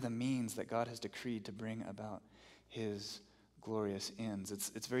are the means that God has decreed to bring about his glorious ends.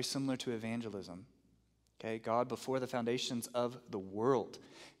 It's very similar to evangelism. Okay, God, before the foundations of the world,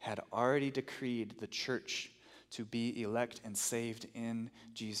 had already decreed the church to be elect and saved in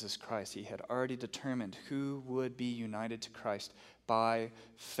Jesus Christ. He had already determined who would be united to Christ by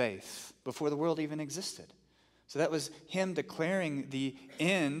faith before the world even existed. So that was him declaring the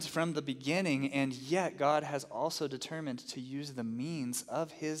end from the beginning, and yet God has also determined to use the means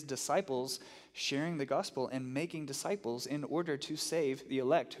of his disciples sharing the gospel and making disciples in order to save the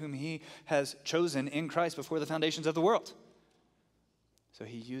elect whom he has chosen in Christ before the foundations of the world. So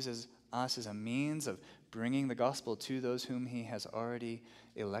he uses us as a means of bringing the gospel to those whom he has already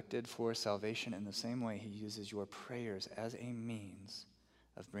elected for salvation. In the same way, he uses your prayers as a means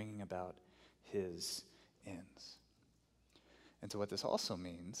of bringing about his ends. And so what this also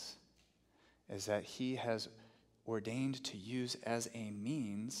means is that he has ordained to use as a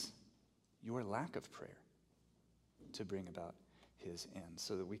means your lack of prayer to bring about his ends,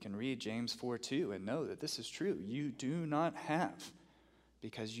 so that we can read James 4:2 and know that this is true. You do not have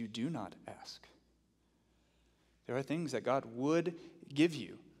because you do not ask. There are things that God would give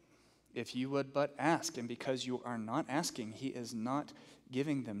you if you would but ask, and because you are not asking, he is not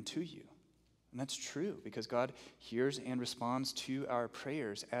giving them to you. And that's true because God hears and responds to our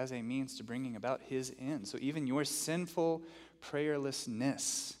prayers as a means to bringing about his end. So even your sinful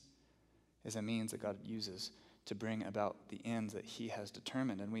prayerlessness is a means that God uses to bring about the ends that he has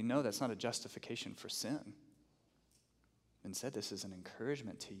determined. And we know that's not a justification for sin. Instead, this is an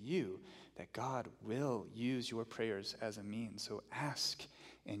encouragement to you that God will use your prayers as a means. So ask,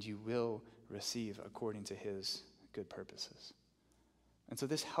 and you will receive according to his good purposes. And so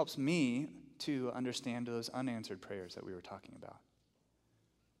this helps me to understand those unanswered prayers that we were talking about.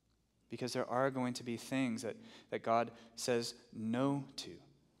 Because there are going to be things that God says no to,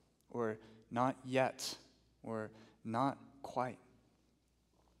 or not yet, or not quite.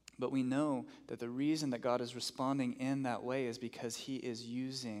 But we know that the reason that God is responding in that way is because he is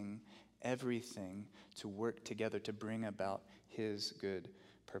using everything to work together to bring about his good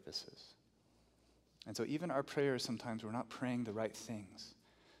purposes. And so even our prayers, sometimes we're not praying the right things.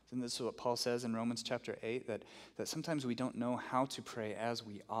 And this is what Paul says in Romans chapter 8, that sometimes we don't know how to pray as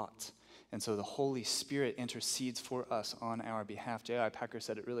we ought. And so the Holy Spirit intercedes for us on our behalf. J.I. Packer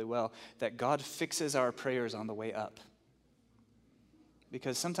said it really well, that God fixes our prayers on the way up.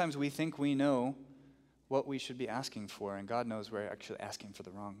 Because sometimes we think we know what we should be asking for, and God knows we're actually asking for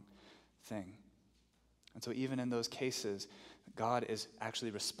the wrong thing. And so even in those cases, God is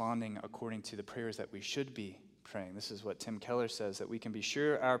actually responding according to the prayers that we should be praying. This is what Tim Keller says, that we can be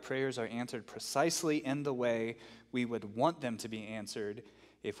sure our prayers are answered precisely in the way we would want them to be answered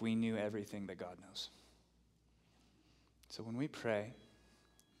if we knew everything that God knows. So when we pray,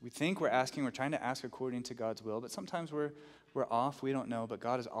 we think we're trying to ask according to God's will, but sometimes we're off, we don't know, but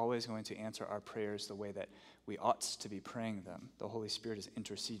God is always going to answer our prayers the way that we ought to be praying them. The Holy Spirit is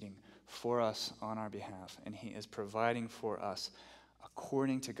interceding for us on our behalf, and he is providing for us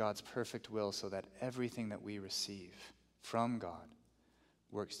according to God's perfect will, so that everything that we receive from God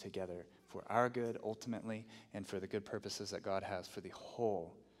works together for our good ultimately, and for the good purposes that God has for the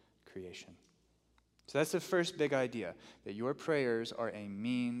whole creation. So that's the first big idea, that your prayers are a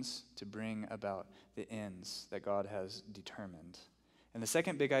means to bring about the ends that God has determined. And the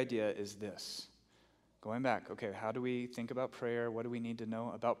second big idea is this. Going back, okay, how do we think about prayer? What do we need to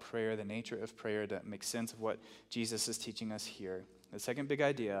know about prayer, the nature of prayer, to make sense of what Jesus is teaching us here? The second big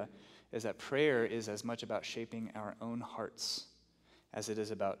idea is that prayer is as much about shaping our own hearts as it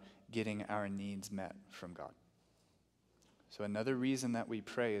is about getting our needs met from God. So another reason that we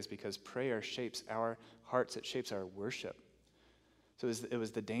pray is because prayer shapes our hearts, it shapes our worship. So it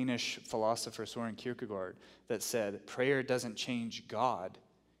was the Danish philosopher Søren Kierkegaard that said, prayer doesn't change God,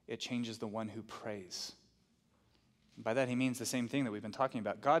 it changes the one who prays. By that he means the same thing that we've been talking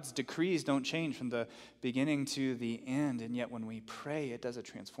about. God's decrees don't change from the beginning to the end, and yet when we pray, it does a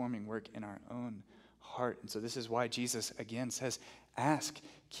transforming work in our own heart. And so this is why Jesus again says, ask,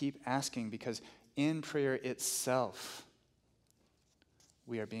 keep asking, because in prayer itself,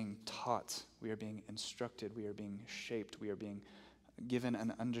 we are being taught, we are being instructed, we are being shaped, we are being given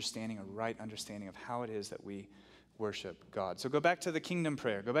an understanding, a right understanding of how it is that we worship God. So go back to the kingdom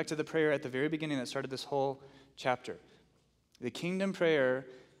prayer. Go back to the prayer at the very beginning that started this whole chapter. The kingdom prayer,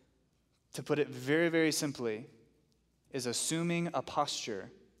 to put it very, very simply, is assuming a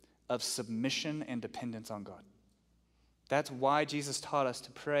posture of submission and dependence on God. That's why Jesus taught us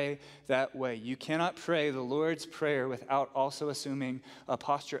to pray that way. You cannot pray the Lord's Prayer without also assuming a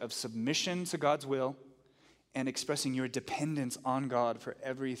posture of submission to God's will and expressing your dependence on God for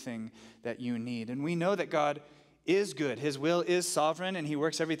everything that you need. And we know that God is good. His will is sovereign, and he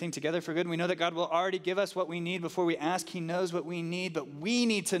works everything together for good. And we know that God will already give us what we need before we ask. He knows what we need, but we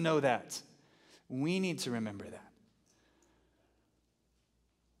need to know that. We need to remember that.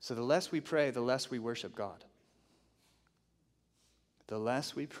 So the less we pray, the less we worship God. The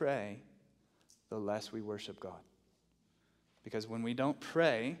less we pray, the less we worship God. Because when we don't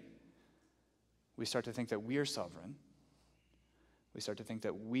pray, we start to think that we are sovereign. We start to think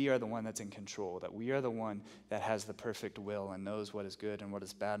that we are the one that's in control, that we are the one that has the perfect will and knows what is good and what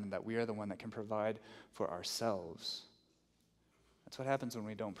is bad, and that we are the one that can provide for ourselves. That's what happens when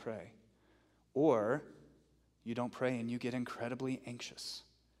we don't pray. Or You don't pray and you get incredibly anxious.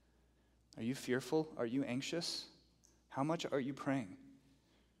 Are you fearful? Are you anxious? How much are you praying?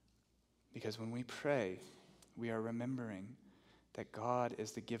 Because when we pray, we are remembering that God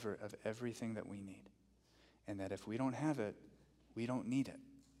is the giver of everything that we need. And that if we don't have it, we don't need it.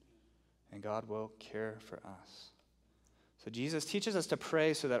 And God will care for us. So Jesus teaches us to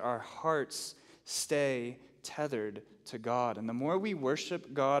pray so that our hearts stay tethered to God. And the more we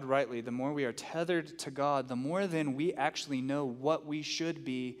worship God rightly, the more we are tethered to God, the more then we actually know what we should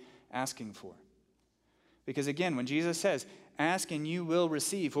be asking for. Because again, when Jesus says, ask and you will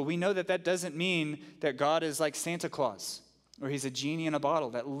receive, well, we know that that doesn't mean that God is like Santa Claus or he's a genie in a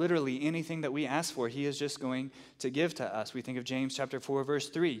bottle, that literally anything that we ask for, he is just going to give to us. We think of James chapter 4, verse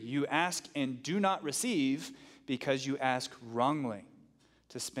 3. You ask and do not receive because you ask wrongly,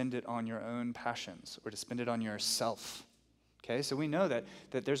 to spend it on your own passions or to spend it on yourself. Okay, so we know that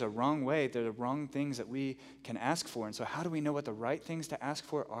there's a wrong way, there are wrong things that we can ask for. And so how do we know what the right things to ask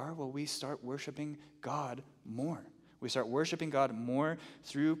for are? Well, we start worshiping God more. We start worshiping God more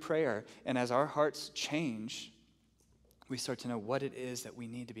through prayer. And as our hearts change, we start to know what it is that we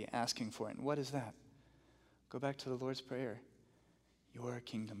need to be asking for. And what is that? Go back to the Lord's Prayer. Your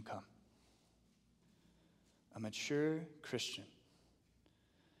kingdom come. A mature Christian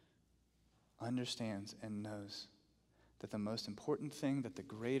understands and knows that the most important thing, that the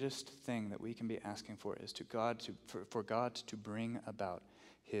greatest thing that we can be asking for is for God to bring about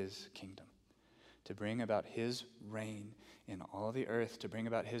his kingdom, to bring about his reign in all the earth, to bring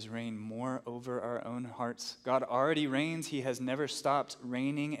about his reign more over our own hearts. God already reigns. He has never stopped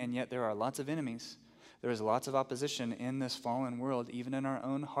reigning, and yet there are lots of enemies. There is lots of opposition in this fallen world, even in our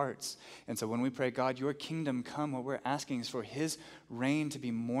own hearts. And so when we pray, God, your kingdom come, what we're asking is for his reign to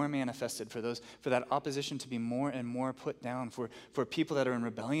be more manifested, for that opposition to be more and more put down, for people that are in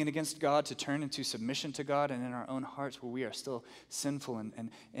rebellion against God to turn into submission to God, and in our own hearts where we are still sinful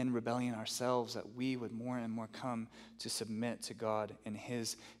and in rebellion ourselves, that we would more and more come to submit to God in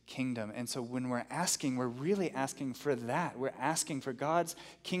his kingdom. And so when we're asking, we're really asking for that. We're asking for God's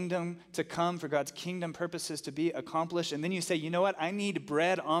kingdom to come, for God's kingdom purposes to be accomplished. And then you say, you know what? I need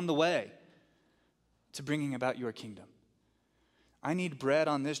bread on the way to bringing about your kingdom. I need bread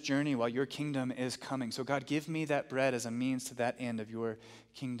on this journey while your kingdom is coming. So God, give me that bread as a means to that end of your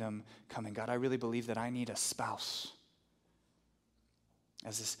kingdom coming. God, I really believe that I need a spouse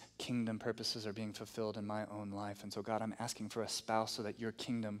as this kingdom purposes are being fulfilled in my own life. And so God, I'm asking for a spouse so that your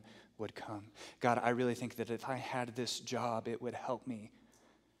kingdom would come. God, I really think that if I had this job, it would help me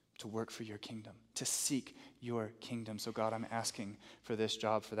to work for your kingdom, to seek your kingdom. So God, I'm asking for this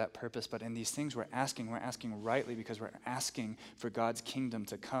job for that purpose. But in these things we're asking rightly because we're asking for God's kingdom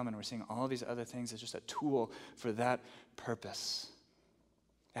to come, and we're seeing all of these other things as just a tool for that purpose.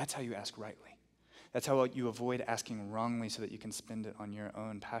 That's how you ask rightly. That's how you avoid asking wrongly so that you can spend it on your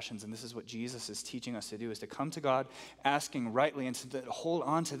own passions. And this is what Jesus is teaching us to do, is to come to God asking rightly and to hold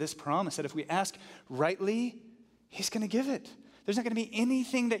on to this promise that if we ask rightly, he's going to give it. There's not going to be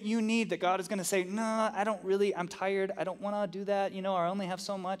anything that you need that God is going to say, no, I'm tired. I don't want to do that. I only have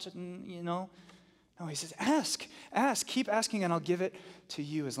so much, No, he says, ask, keep asking, and I'll give it to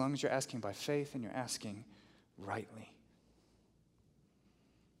you as long as you're asking by faith and you're asking rightly.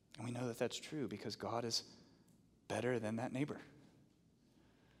 And we know that that's true because God is better than that neighbor.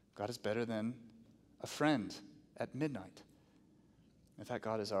 God is better than a friend at midnight. In fact,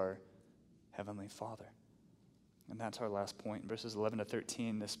 God is our heavenly Father. And that's our last point, verses 11 to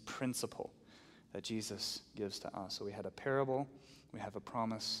 13, this principle that Jesus gives to us. So we had a parable, we have a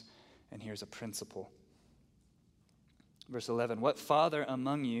promise, and here's a principle. Verse 11, what father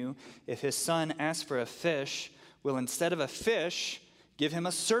among you, if his son asks for a fish, will instead of a fish give him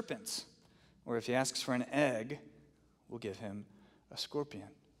a serpent? Or if he asks for an egg, will give him a scorpion?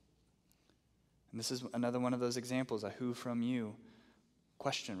 And this is another one of those examples, a who from you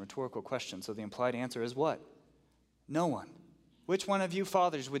question, rhetorical question. So the implied answer is what? No one. Which one of you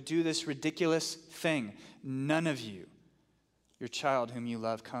fathers would do this ridiculous thing? None of you. Your child whom you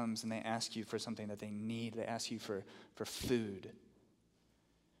love comes and they ask you for something that they need. They ask you for food.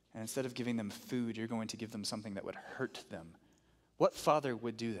 And instead of giving them food, you're going to give them something that would hurt them. What father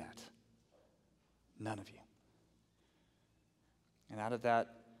would do that? None of you. And out of that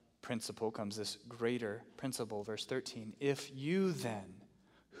principle comes this greater principle, verse 13. If you then,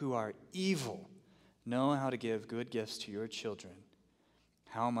 who are evil, know how to give good gifts to your children,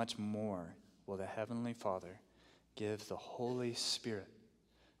 how much more will the Heavenly Father give the Holy Spirit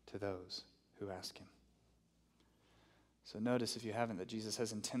to those who ask him? So notice, if you haven't, that Jesus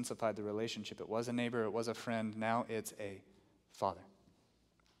has intensified the relationship. It was a neighbor, it was a friend, now it's a father.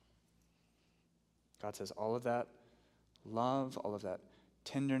 God says all of that love, all of that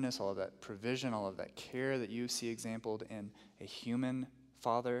tenderness, all of that provision, all of that care that you see exampled in a human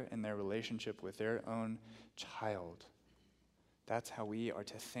father in their relationship with their own child. That's how we are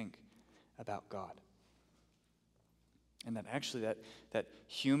to think about God. And that actually that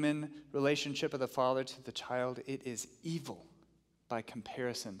human relationship of the father to the child, it is evil by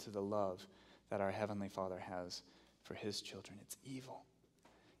comparison to the love that our Heavenly Father has for his children. It's evil.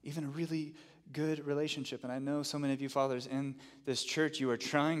 Even a really good relationship. And I know so many of you fathers in this church, you are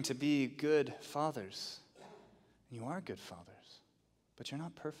trying to be good fathers. You are good fathers, but you're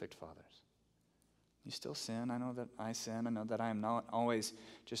not perfect fathers. You still sin. I know that I sin. I know that I am not always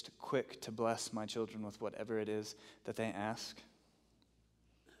just quick to bless my children with whatever it is that they ask.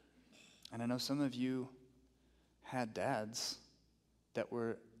 And I know some of you had dads that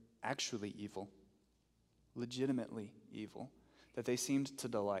were actually evil, legitimately evil, that they seemed to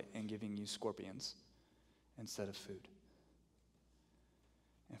delight in giving you scorpions instead of food.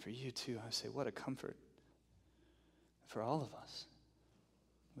 And for you too, I say, what a comfort for all of us.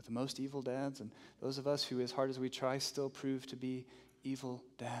 With the most evil dads and those of us who, as hard as we try, still prove to be evil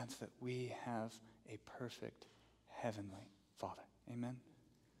dads, that we have a perfect heavenly Father. Amen?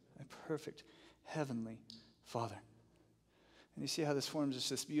 A perfect heavenly Father. And you see how this forms just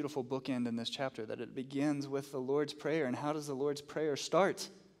this beautiful bookend in this chapter, that it begins with the Lord's Prayer. And how does the Lord's Prayer start?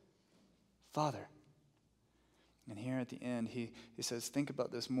 Father. And here at the end, he says, think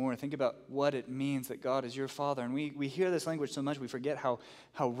about this more. Think about what it means that God is your Father. And we hear this language so much, we forget how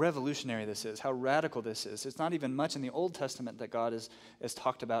revolutionary this is, how radical this is. It's not even much in the Old Testament that God is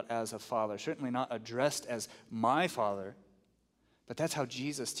talked about as a father, certainly not addressed as my Father. But that's how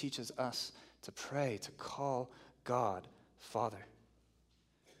Jesus teaches us to pray, to call God Father.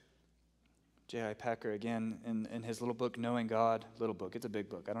 J.I. Packer, again, in his little book, Knowing God, little book, it's a big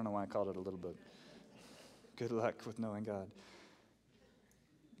book. I don't know why I called it a little book. Good luck with knowing God.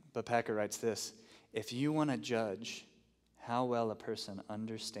 But Packer writes this: if you want to judge how well a person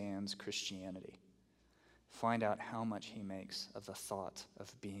understands Christianity, find out how much he makes of the thought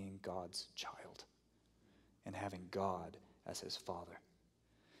of being God's child and having God as his Father.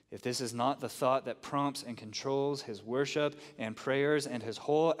 If this is not the thought that prompts and controls his worship and prayers and his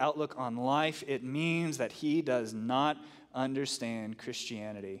whole outlook on life, it means that he does not understand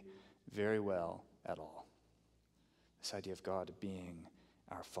Christianity very well at all. This idea of God being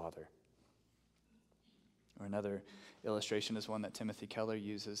our Father. Or another illustration is one that Timothy Keller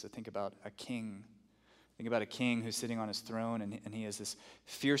uses to think about a king. Think about a king who's sitting on his throne, and he is this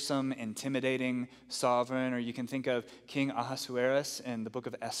fearsome, intimidating sovereign. Or you can think of King Ahasuerus in the book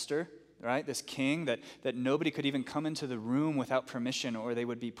of Esther, right? This king that nobody could even come into the room without permission, or they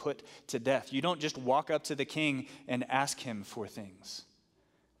would be put to death. You don't just walk up to the king and ask him for things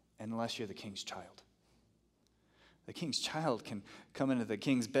unless you're the king's child. The king's child can come into the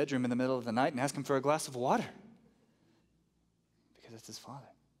king's bedroom in the middle of the night and ask him for a glass of water because it's his father.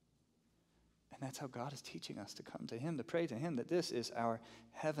 And that's how God is teaching us to come to him, to pray to him, that this is our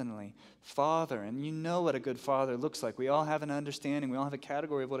heavenly Father. And you know what a good father looks like. We all have an understanding. We all have a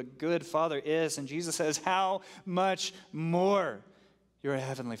category of what a good father is. And Jesus says, how much more your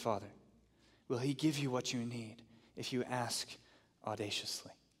heavenly Father will he give you what you need if you ask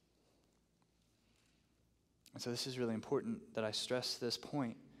audaciously. And so this is really important that I stress this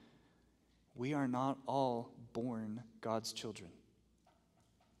point. We are not all born God's children.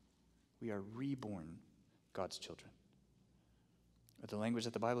 We are reborn God's children. But the language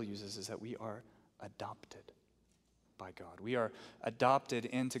that the Bible uses is that we are adopted by God. We are adopted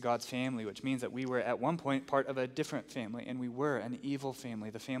into God's family, which means that we were at one point part of a different family, and we were an evil family,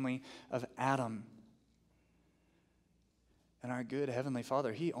 the family of Adam. And our good Heavenly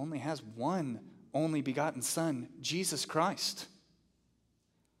Father, he only has one only begotten Son, Jesus Christ.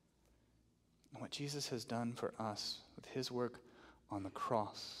 And what Jesus has done for us with his work on the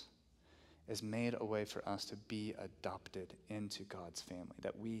cross is made a way for us to be adopted into God's family,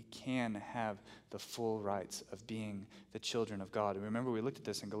 that we can have the full rights of being the children of God. And remember, we looked at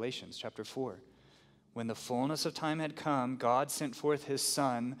this in Galatians chapter 4. When the fullness of time had come, God sent forth his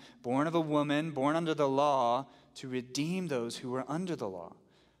Son, born of a woman, born under the law, to redeem those who were under the law,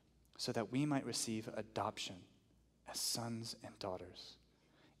 so that we might receive adoption as sons and daughters.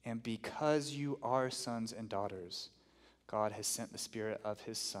 And because you are sons and daughters, God has sent the Spirit of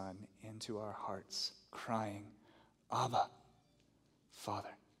his Son into our hearts, crying, Abba,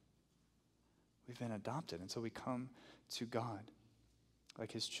 Father. We've been adopted, and so we come to God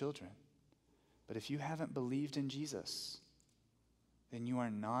like his children. But if you haven't believed in Jesus, then you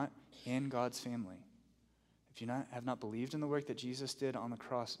are not in God's family. if you have not believed in the work that Jesus did on the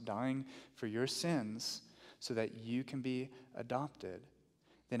cross, dying for your sins so that you can be adopted,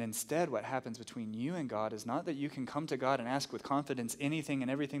 then instead what happens between you and God is not that you can come to God and ask with confidence anything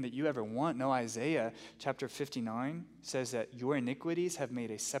and everything that you ever want. No, Isaiah chapter 59 says that your iniquities have made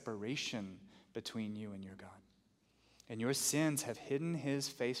a separation between you and your God. And your sins have hidden his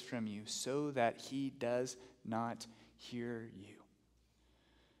face from you so that he does not hear you.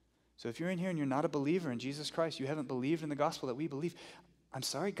 So if you're in here and you're not a believer in Jesus Christ, you haven't believed in the gospel that we believe, I'm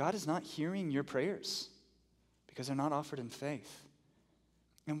sorry, God is not hearing your prayers because they're not offered in faith.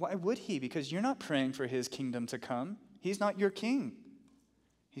 And why would he? Because you're not praying for his kingdom to come. He's not your king.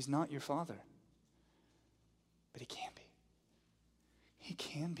 He's not your father. But he can be. He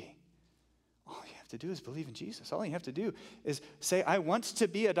can be. All you have to do is believe in Jesus. All you have to do is say, I want to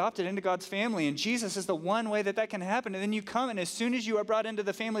be adopted into God's family, and Jesus is the one way that can happen. And then you come, and as soon as you are brought into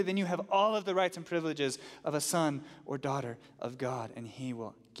the family, then you have all of the rights and privileges of a son or daughter of God, and he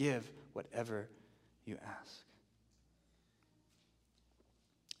will give whatever you ask.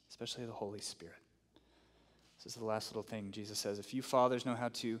 Especially the Holy Spirit. This is the last little thing Jesus says. If you fathers know how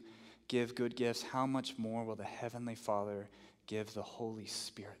to give good gifts, how much more will the Heavenly Father give the Holy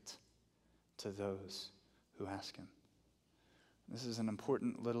Spirit to those who ask him? This is an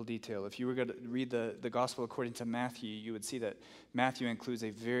important little detail. If you were going to read the gospel according to Matthew, you would see that Matthew includes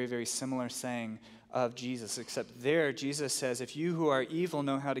a very, very similar saying of Jesus, except there Jesus says, if you who are evil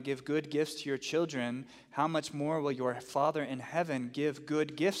know how to give good gifts to your children, how much more will your Father in heaven give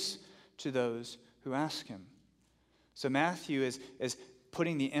good gifts to those who ask him? So Matthew is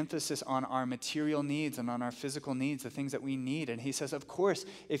putting the emphasis on our material needs and on our physical needs, the things that we need. And he says, of course,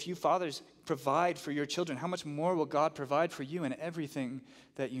 if you fathers provide for your children, how much more will God provide for you in everything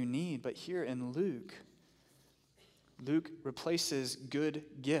that you need? But here in Luke replaces good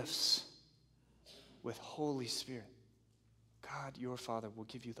gifts with Holy Spirit. God, your Father, will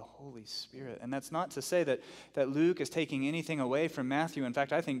give you the Holy Spirit. And that's not to say that Luke is taking anything away from Matthew. In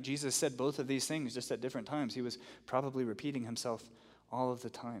fact, I think Jesus said both of these things just at different times. He was probably repeating himself all of the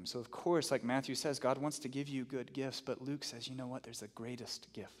time. So of course, like Matthew says, God wants to give you good gifts, but Luke says, you know what? There's the greatest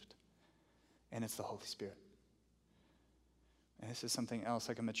gift, and it's the Holy Spirit. And this is something else.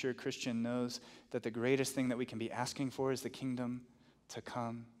 Like a mature Christian knows that the greatest thing that we can be asking for is the kingdom to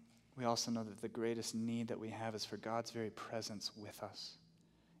come. We also know that the greatest need that we have is for God's very presence with us,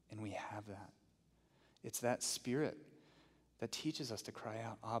 and we have that. It's that Spirit that teaches us to cry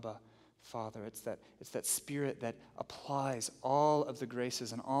out, Abba, Father. It's that Spirit that applies all of the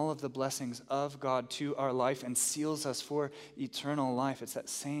graces and all of the blessings of God to our life and seals us for eternal life. It's that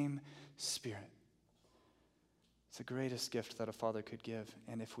same Spirit. It's the greatest gift that a father could give.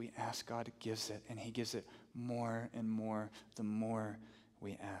 And if we ask, God gives it, and he gives it more and more the more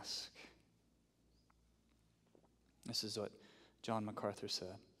we ask. This is what John MacArthur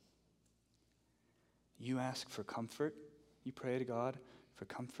said. You ask for comfort. You pray to God for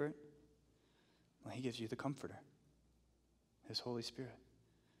comfort. Well, he gives you the Comforter, his Holy Spirit.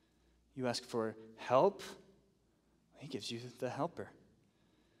 You ask for help. He gives you the Helper.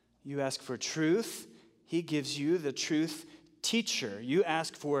 You ask for truth. He gives you the truth teacher. You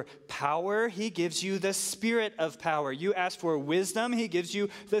ask for power. He gives you the Spirit of power. You ask for wisdom. He gives you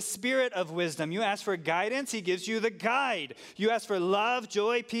the Spirit of wisdom. You ask for guidance. He gives you the guide. You ask for love,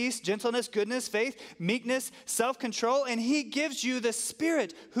 joy, peace, gentleness, goodness, faith, meekness, self-control, and he gives you the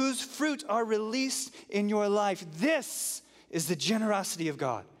Spirit whose fruit are released in your life. This is the generosity of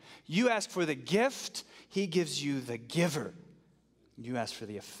God. You ask for the gift. He gives you the giver. You ask for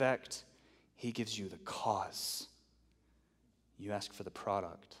the effect. He gives you the cause. You ask for the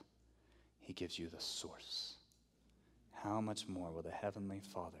product. He gives you the source. How much more will the Heavenly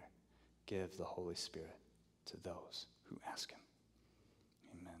Father give the Holy Spirit to those who ask him?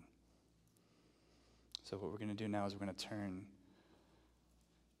 Amen. So what we're going to do now is we're going to turn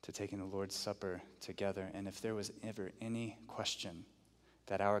to taking the Lord's Supper together. And if there was ever any question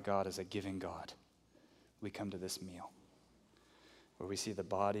that our God is a giving God, we come to this meal, where we see the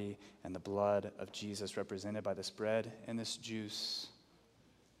body and the blood of Jesus represented by this bread and this juice,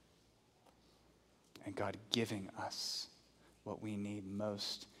 and God giving us what we need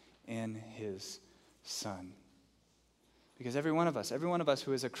most in his Son. Because every one of us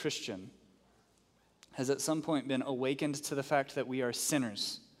who is a Christian has at some point been awakened to the fact that we are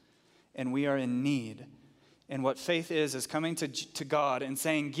sinners and we are in need. And what faith is coming to God and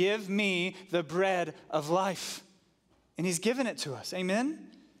saying, give me the bread of life. And he's given it to us. Amen?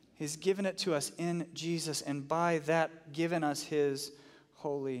 He's given it to us in Jesus, and by that given us his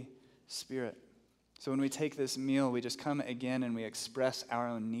Holy Spirit. So when we take this meal, we just come again and we express our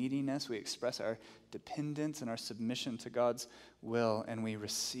own neediness, we express our dependence and our submission to God's will, and we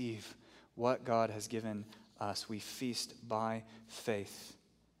receive what God has given us. We feast by faith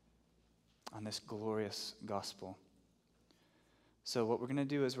on this glorious gospel. So what we're going to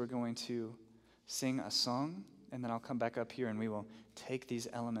do is we're going to sing a song, and then I'll come back up here and we will take these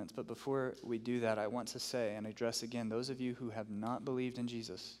elements. But before we do that, I want to say and address again those of you who have not believed in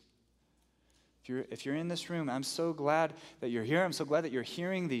Jesus. If you're in this room, I'm so glad that you're here. I'm so glad that you're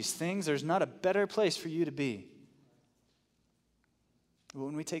hearing these things. There's not a better place for you to be. But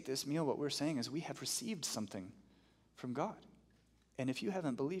when we take this meal, what we're saying is we have received something from God. And if you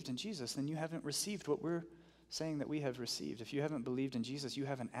haven't believed in Jesus, then you haven't received what we're saying that we have received. If you haven't believed in Jesus, you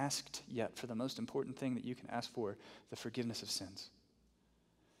haven't asked yet for the most important thing that you can ask for, the forgiveness of sins.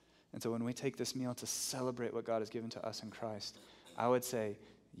 And so when we take this meal to celebrate what God has given to us in Christ, I would say,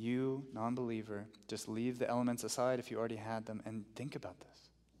 you, non-believer, just leave the elements aside if you already had them and think about this.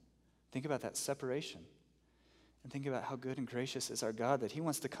 Think about that separation. And think about how good and gracious is our God, that he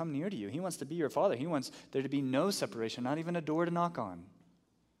wants to come near to you. He wants to be your Father. He wants there to be no separation, not even a door to knock on.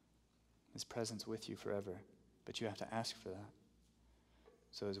 His presence with you forever. But you have to ask for that.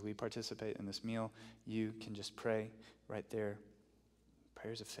 So as we participate in this meal, you can just pray right there.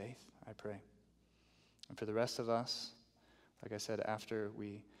 Prayers of faith, I pray. And for the rest of us, like I said, after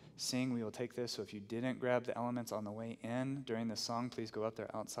we sing, we will take this. So if you didn't grab the elements on the way in during this song, please go up there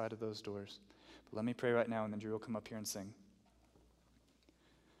outside of those doors. But let me pray right now, and then Drew will come up here and sing.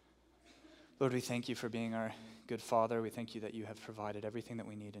 Lord, we thank you for being our good Father. We thank you that you have provided everything that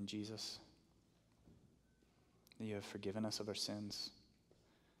we need in Jesus, that you have forgiven us of our sins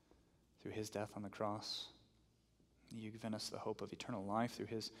through his death on the cross. You've given us the hope of eternal life through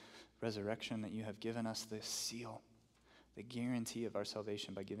his resurrection, that you have given us this seal, the guarantee of our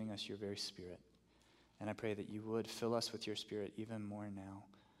salvation by giving us your very Spirit. And I pray that you would fill us with your Spirit even more now,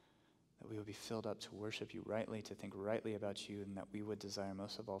 that we would be filled up to worship you rightly, to think rightly about you, and that we would desire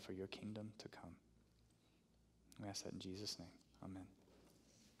most of all for your kingdom to come. We ask that in Jesus' name. Amen.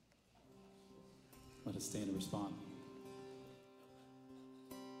 Let us stand and respond.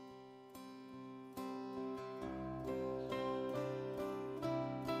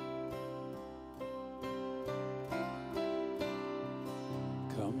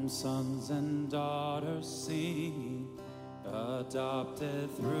 Come, sons and daughters, singing, adopted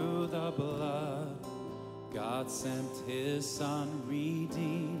through the blood. God sent his Son,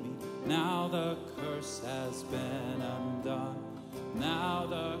 redeeming. Now the curse has been undone. Now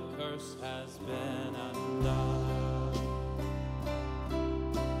the curse has been undone.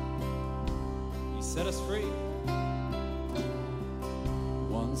 He set us free.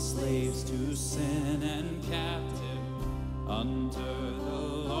 Once slaves to sin and captive, under the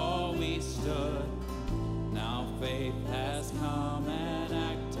law we stood. Now faith has come and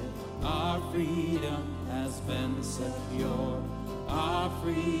acted. Our freedom has been secured. Our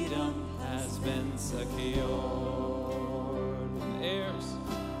freedom has been secured.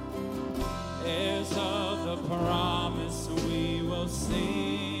 Heirs of the promise, we will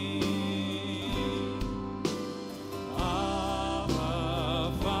sing.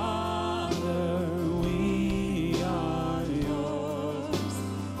 Abba, Father, we are yours.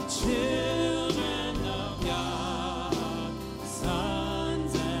 Children of God,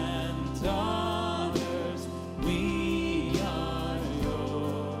 sons and daughters, we are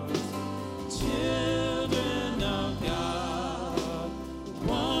yours. Children of God,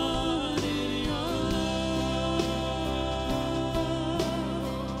 one in your love.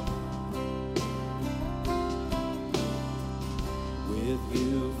 With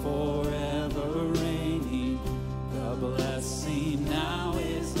you forever reigning, the blessing now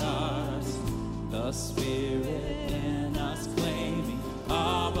is ours. The Spirit in us claiming,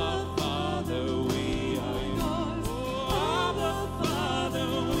 Abba, Father, we are yours. Abba, Father,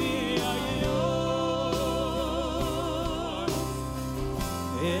 we are yours.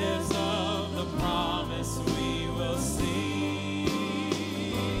 Heirs of the promise, we will sing.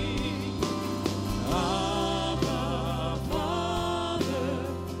 Abba, Father,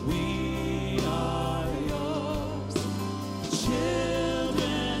 we are yours.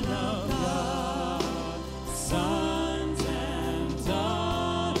 Children of God, sons and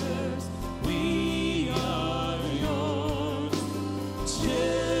daughters, we are yours.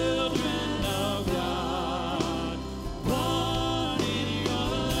 Children of God, one in your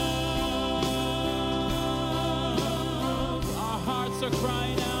love. Our hearts are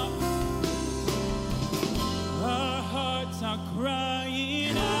crying out. Our hearts are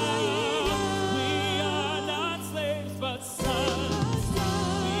crying out. We are not slaves but sons.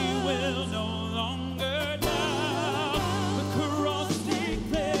 We will no longer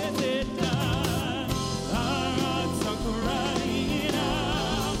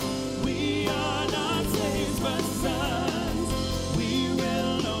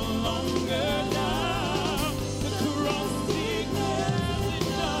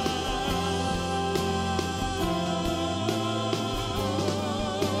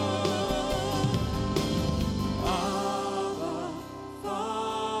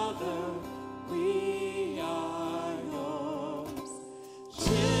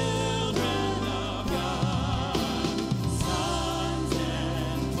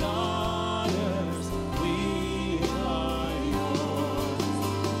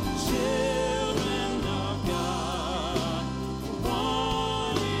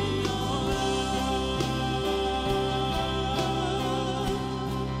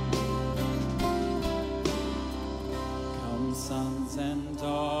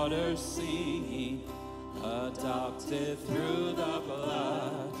purchased it through the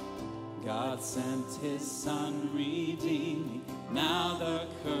blood. God sent his son, redeemed me. Now the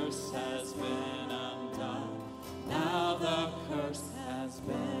curse has been undone. Now the curse has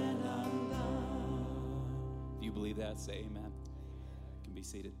been undone. If you believe that, say amen. You can be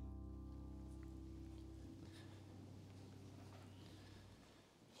seated.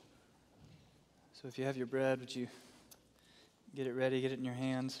 So if you have your bread, would you get it ready, get it in your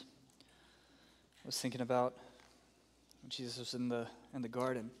hands? I was thinking about when Jesus was in the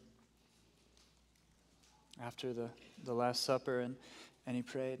garden after the Last Supper, and he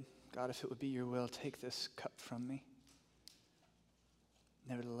prayed, God, if it would be your will, take this cup from me.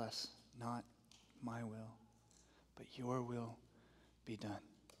 Nevertheless, not my will, but your will be done.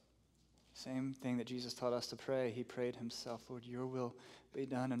 Same thing that Jesus taught us to pray. He prayed himself, Lord, your will be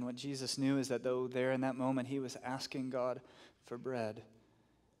done. And what Jesus knew is that though there in that moment he was asking God for bread,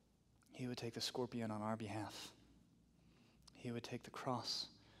 he would take the scorpion on our behalf. He would take the cross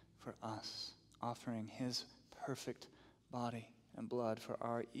for us, offering his perfect body and blood for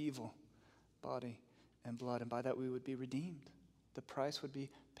our evil body and blood. And by that we would be redeemed. The price would be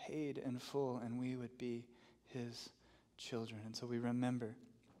paid in full, and we would be his children. And so we remember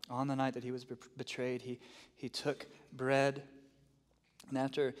on the night that he was betrayed, he took bread, and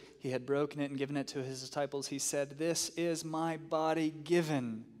after he had broken it and given it to his disciples, he said, this is my body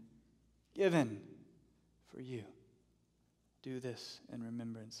given for you. Do this in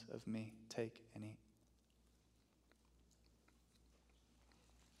remembrance of me. Take and eat.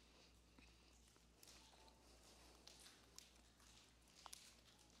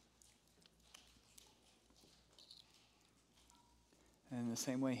 And in the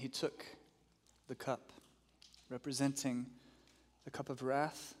same way, he took the cup, representing the cup of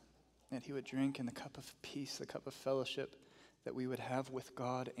wrath that he would drink, and the cup of peace, the cup of fellowship that we would have with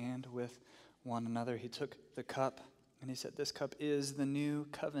God and with one another. He took the cup, and he said, this cup is the new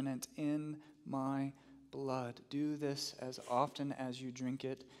covenant in my blood. Do this as often as you drink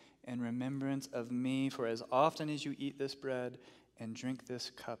it in remembrance of me. For as often as you eat this bread and drink this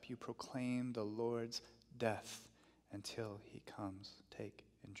cup, you proclaim the Lord's death until he comes. Take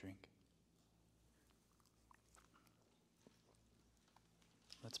and drink.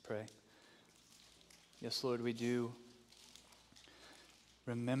 Let's pray. Yes, Lord, we do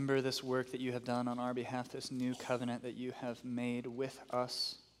remember this work that you have done on our behalf, this new covenant that you have made with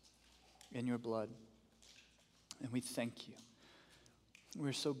us in your blood. And we thank you.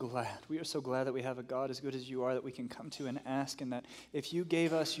 We're so glad. We are so glad that we have a God as good as you are that we can come to and ask, and that if you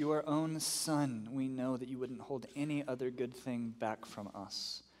gave us your own Son, we know that you wouldn't hold any other good thing back from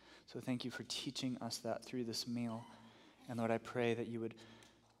us. So thank you for teaching us that through this meal. And Lord, I pray that you would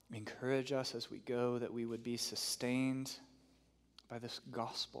encourage us as we go, that we would be sustained by this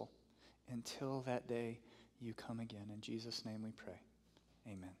gospel until that day you come again. In Jesus' name we pray.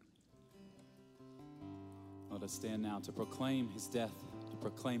 Amen. Let us stand now to proclaim his death, to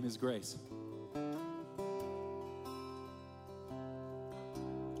proclaim his grace.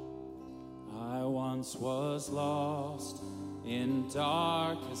 I once was lost in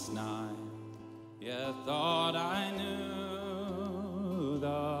darkest night, yet thought I knew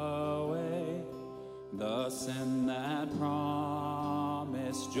the way. The sin that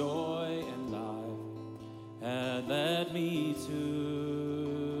promised joy and life had led me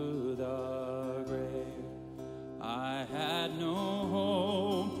to the grave. I had no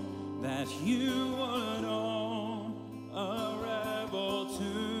hope that you would own, a rebel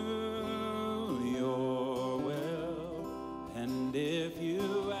to your will. And if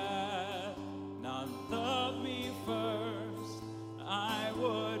you had not loved me first, I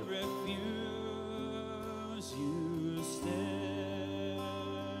would refuse you still.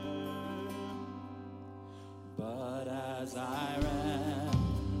 But as I ran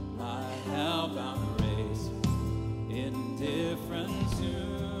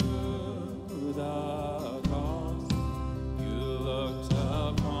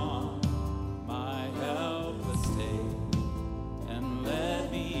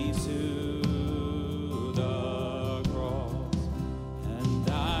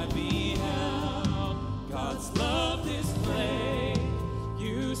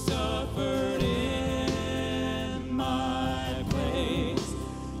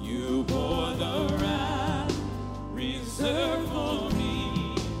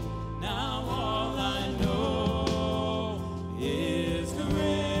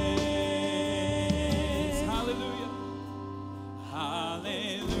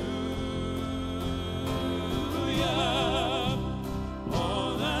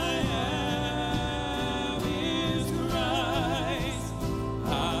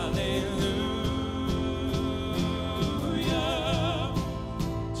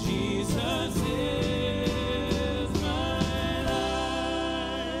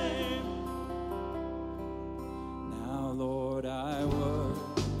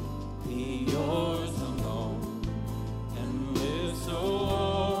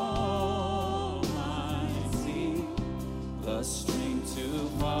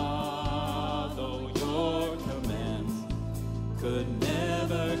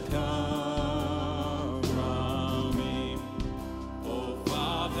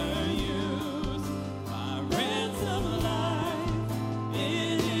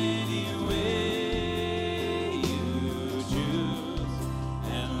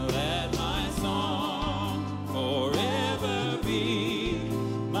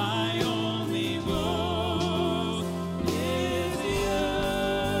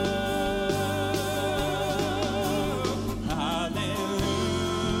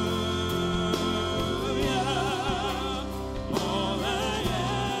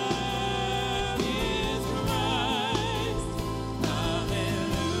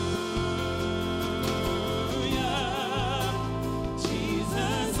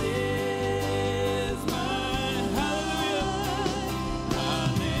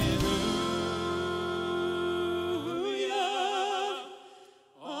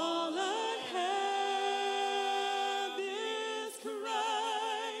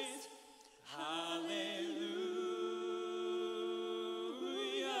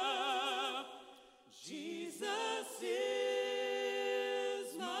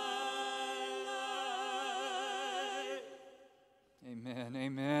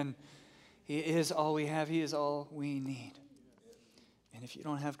He is all we have. He is all we need. And if you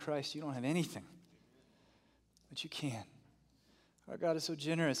don't have Christ, you don't have anything. But you can. Our God is so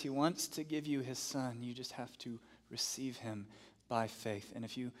generous. He wants to give you his Son. You just have to receive him by faith. And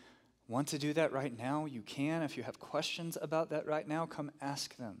if you want to do that right now, you can. If you have questions about that right now, come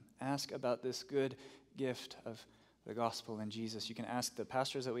ask them. Ask about this good gift of the gospel in Jesus. You can ask the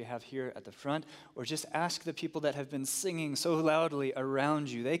pastors that we have here at the front, or just ask the people that have been singing so loudly around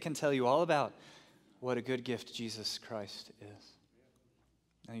you. They can tell you all about what a good gift Jesus Christ is.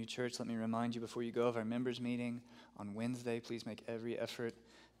 Now, you church, let me remind you before you go of our members meeting on Wednesday. Please make every effort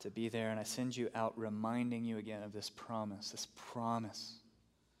to be there. And I send you out reminding you again of this promise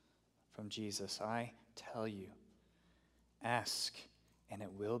from Jesus. I tell you, ask and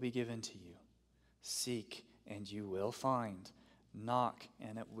it will be given to you. Seek and you will find. Knock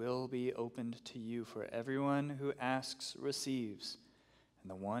and it will be opened to you. For everyone who asks receives, and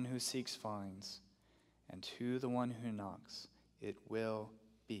the one who seeks finds, and to the one who knocks it will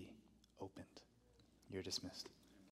be opened. You're dismissed.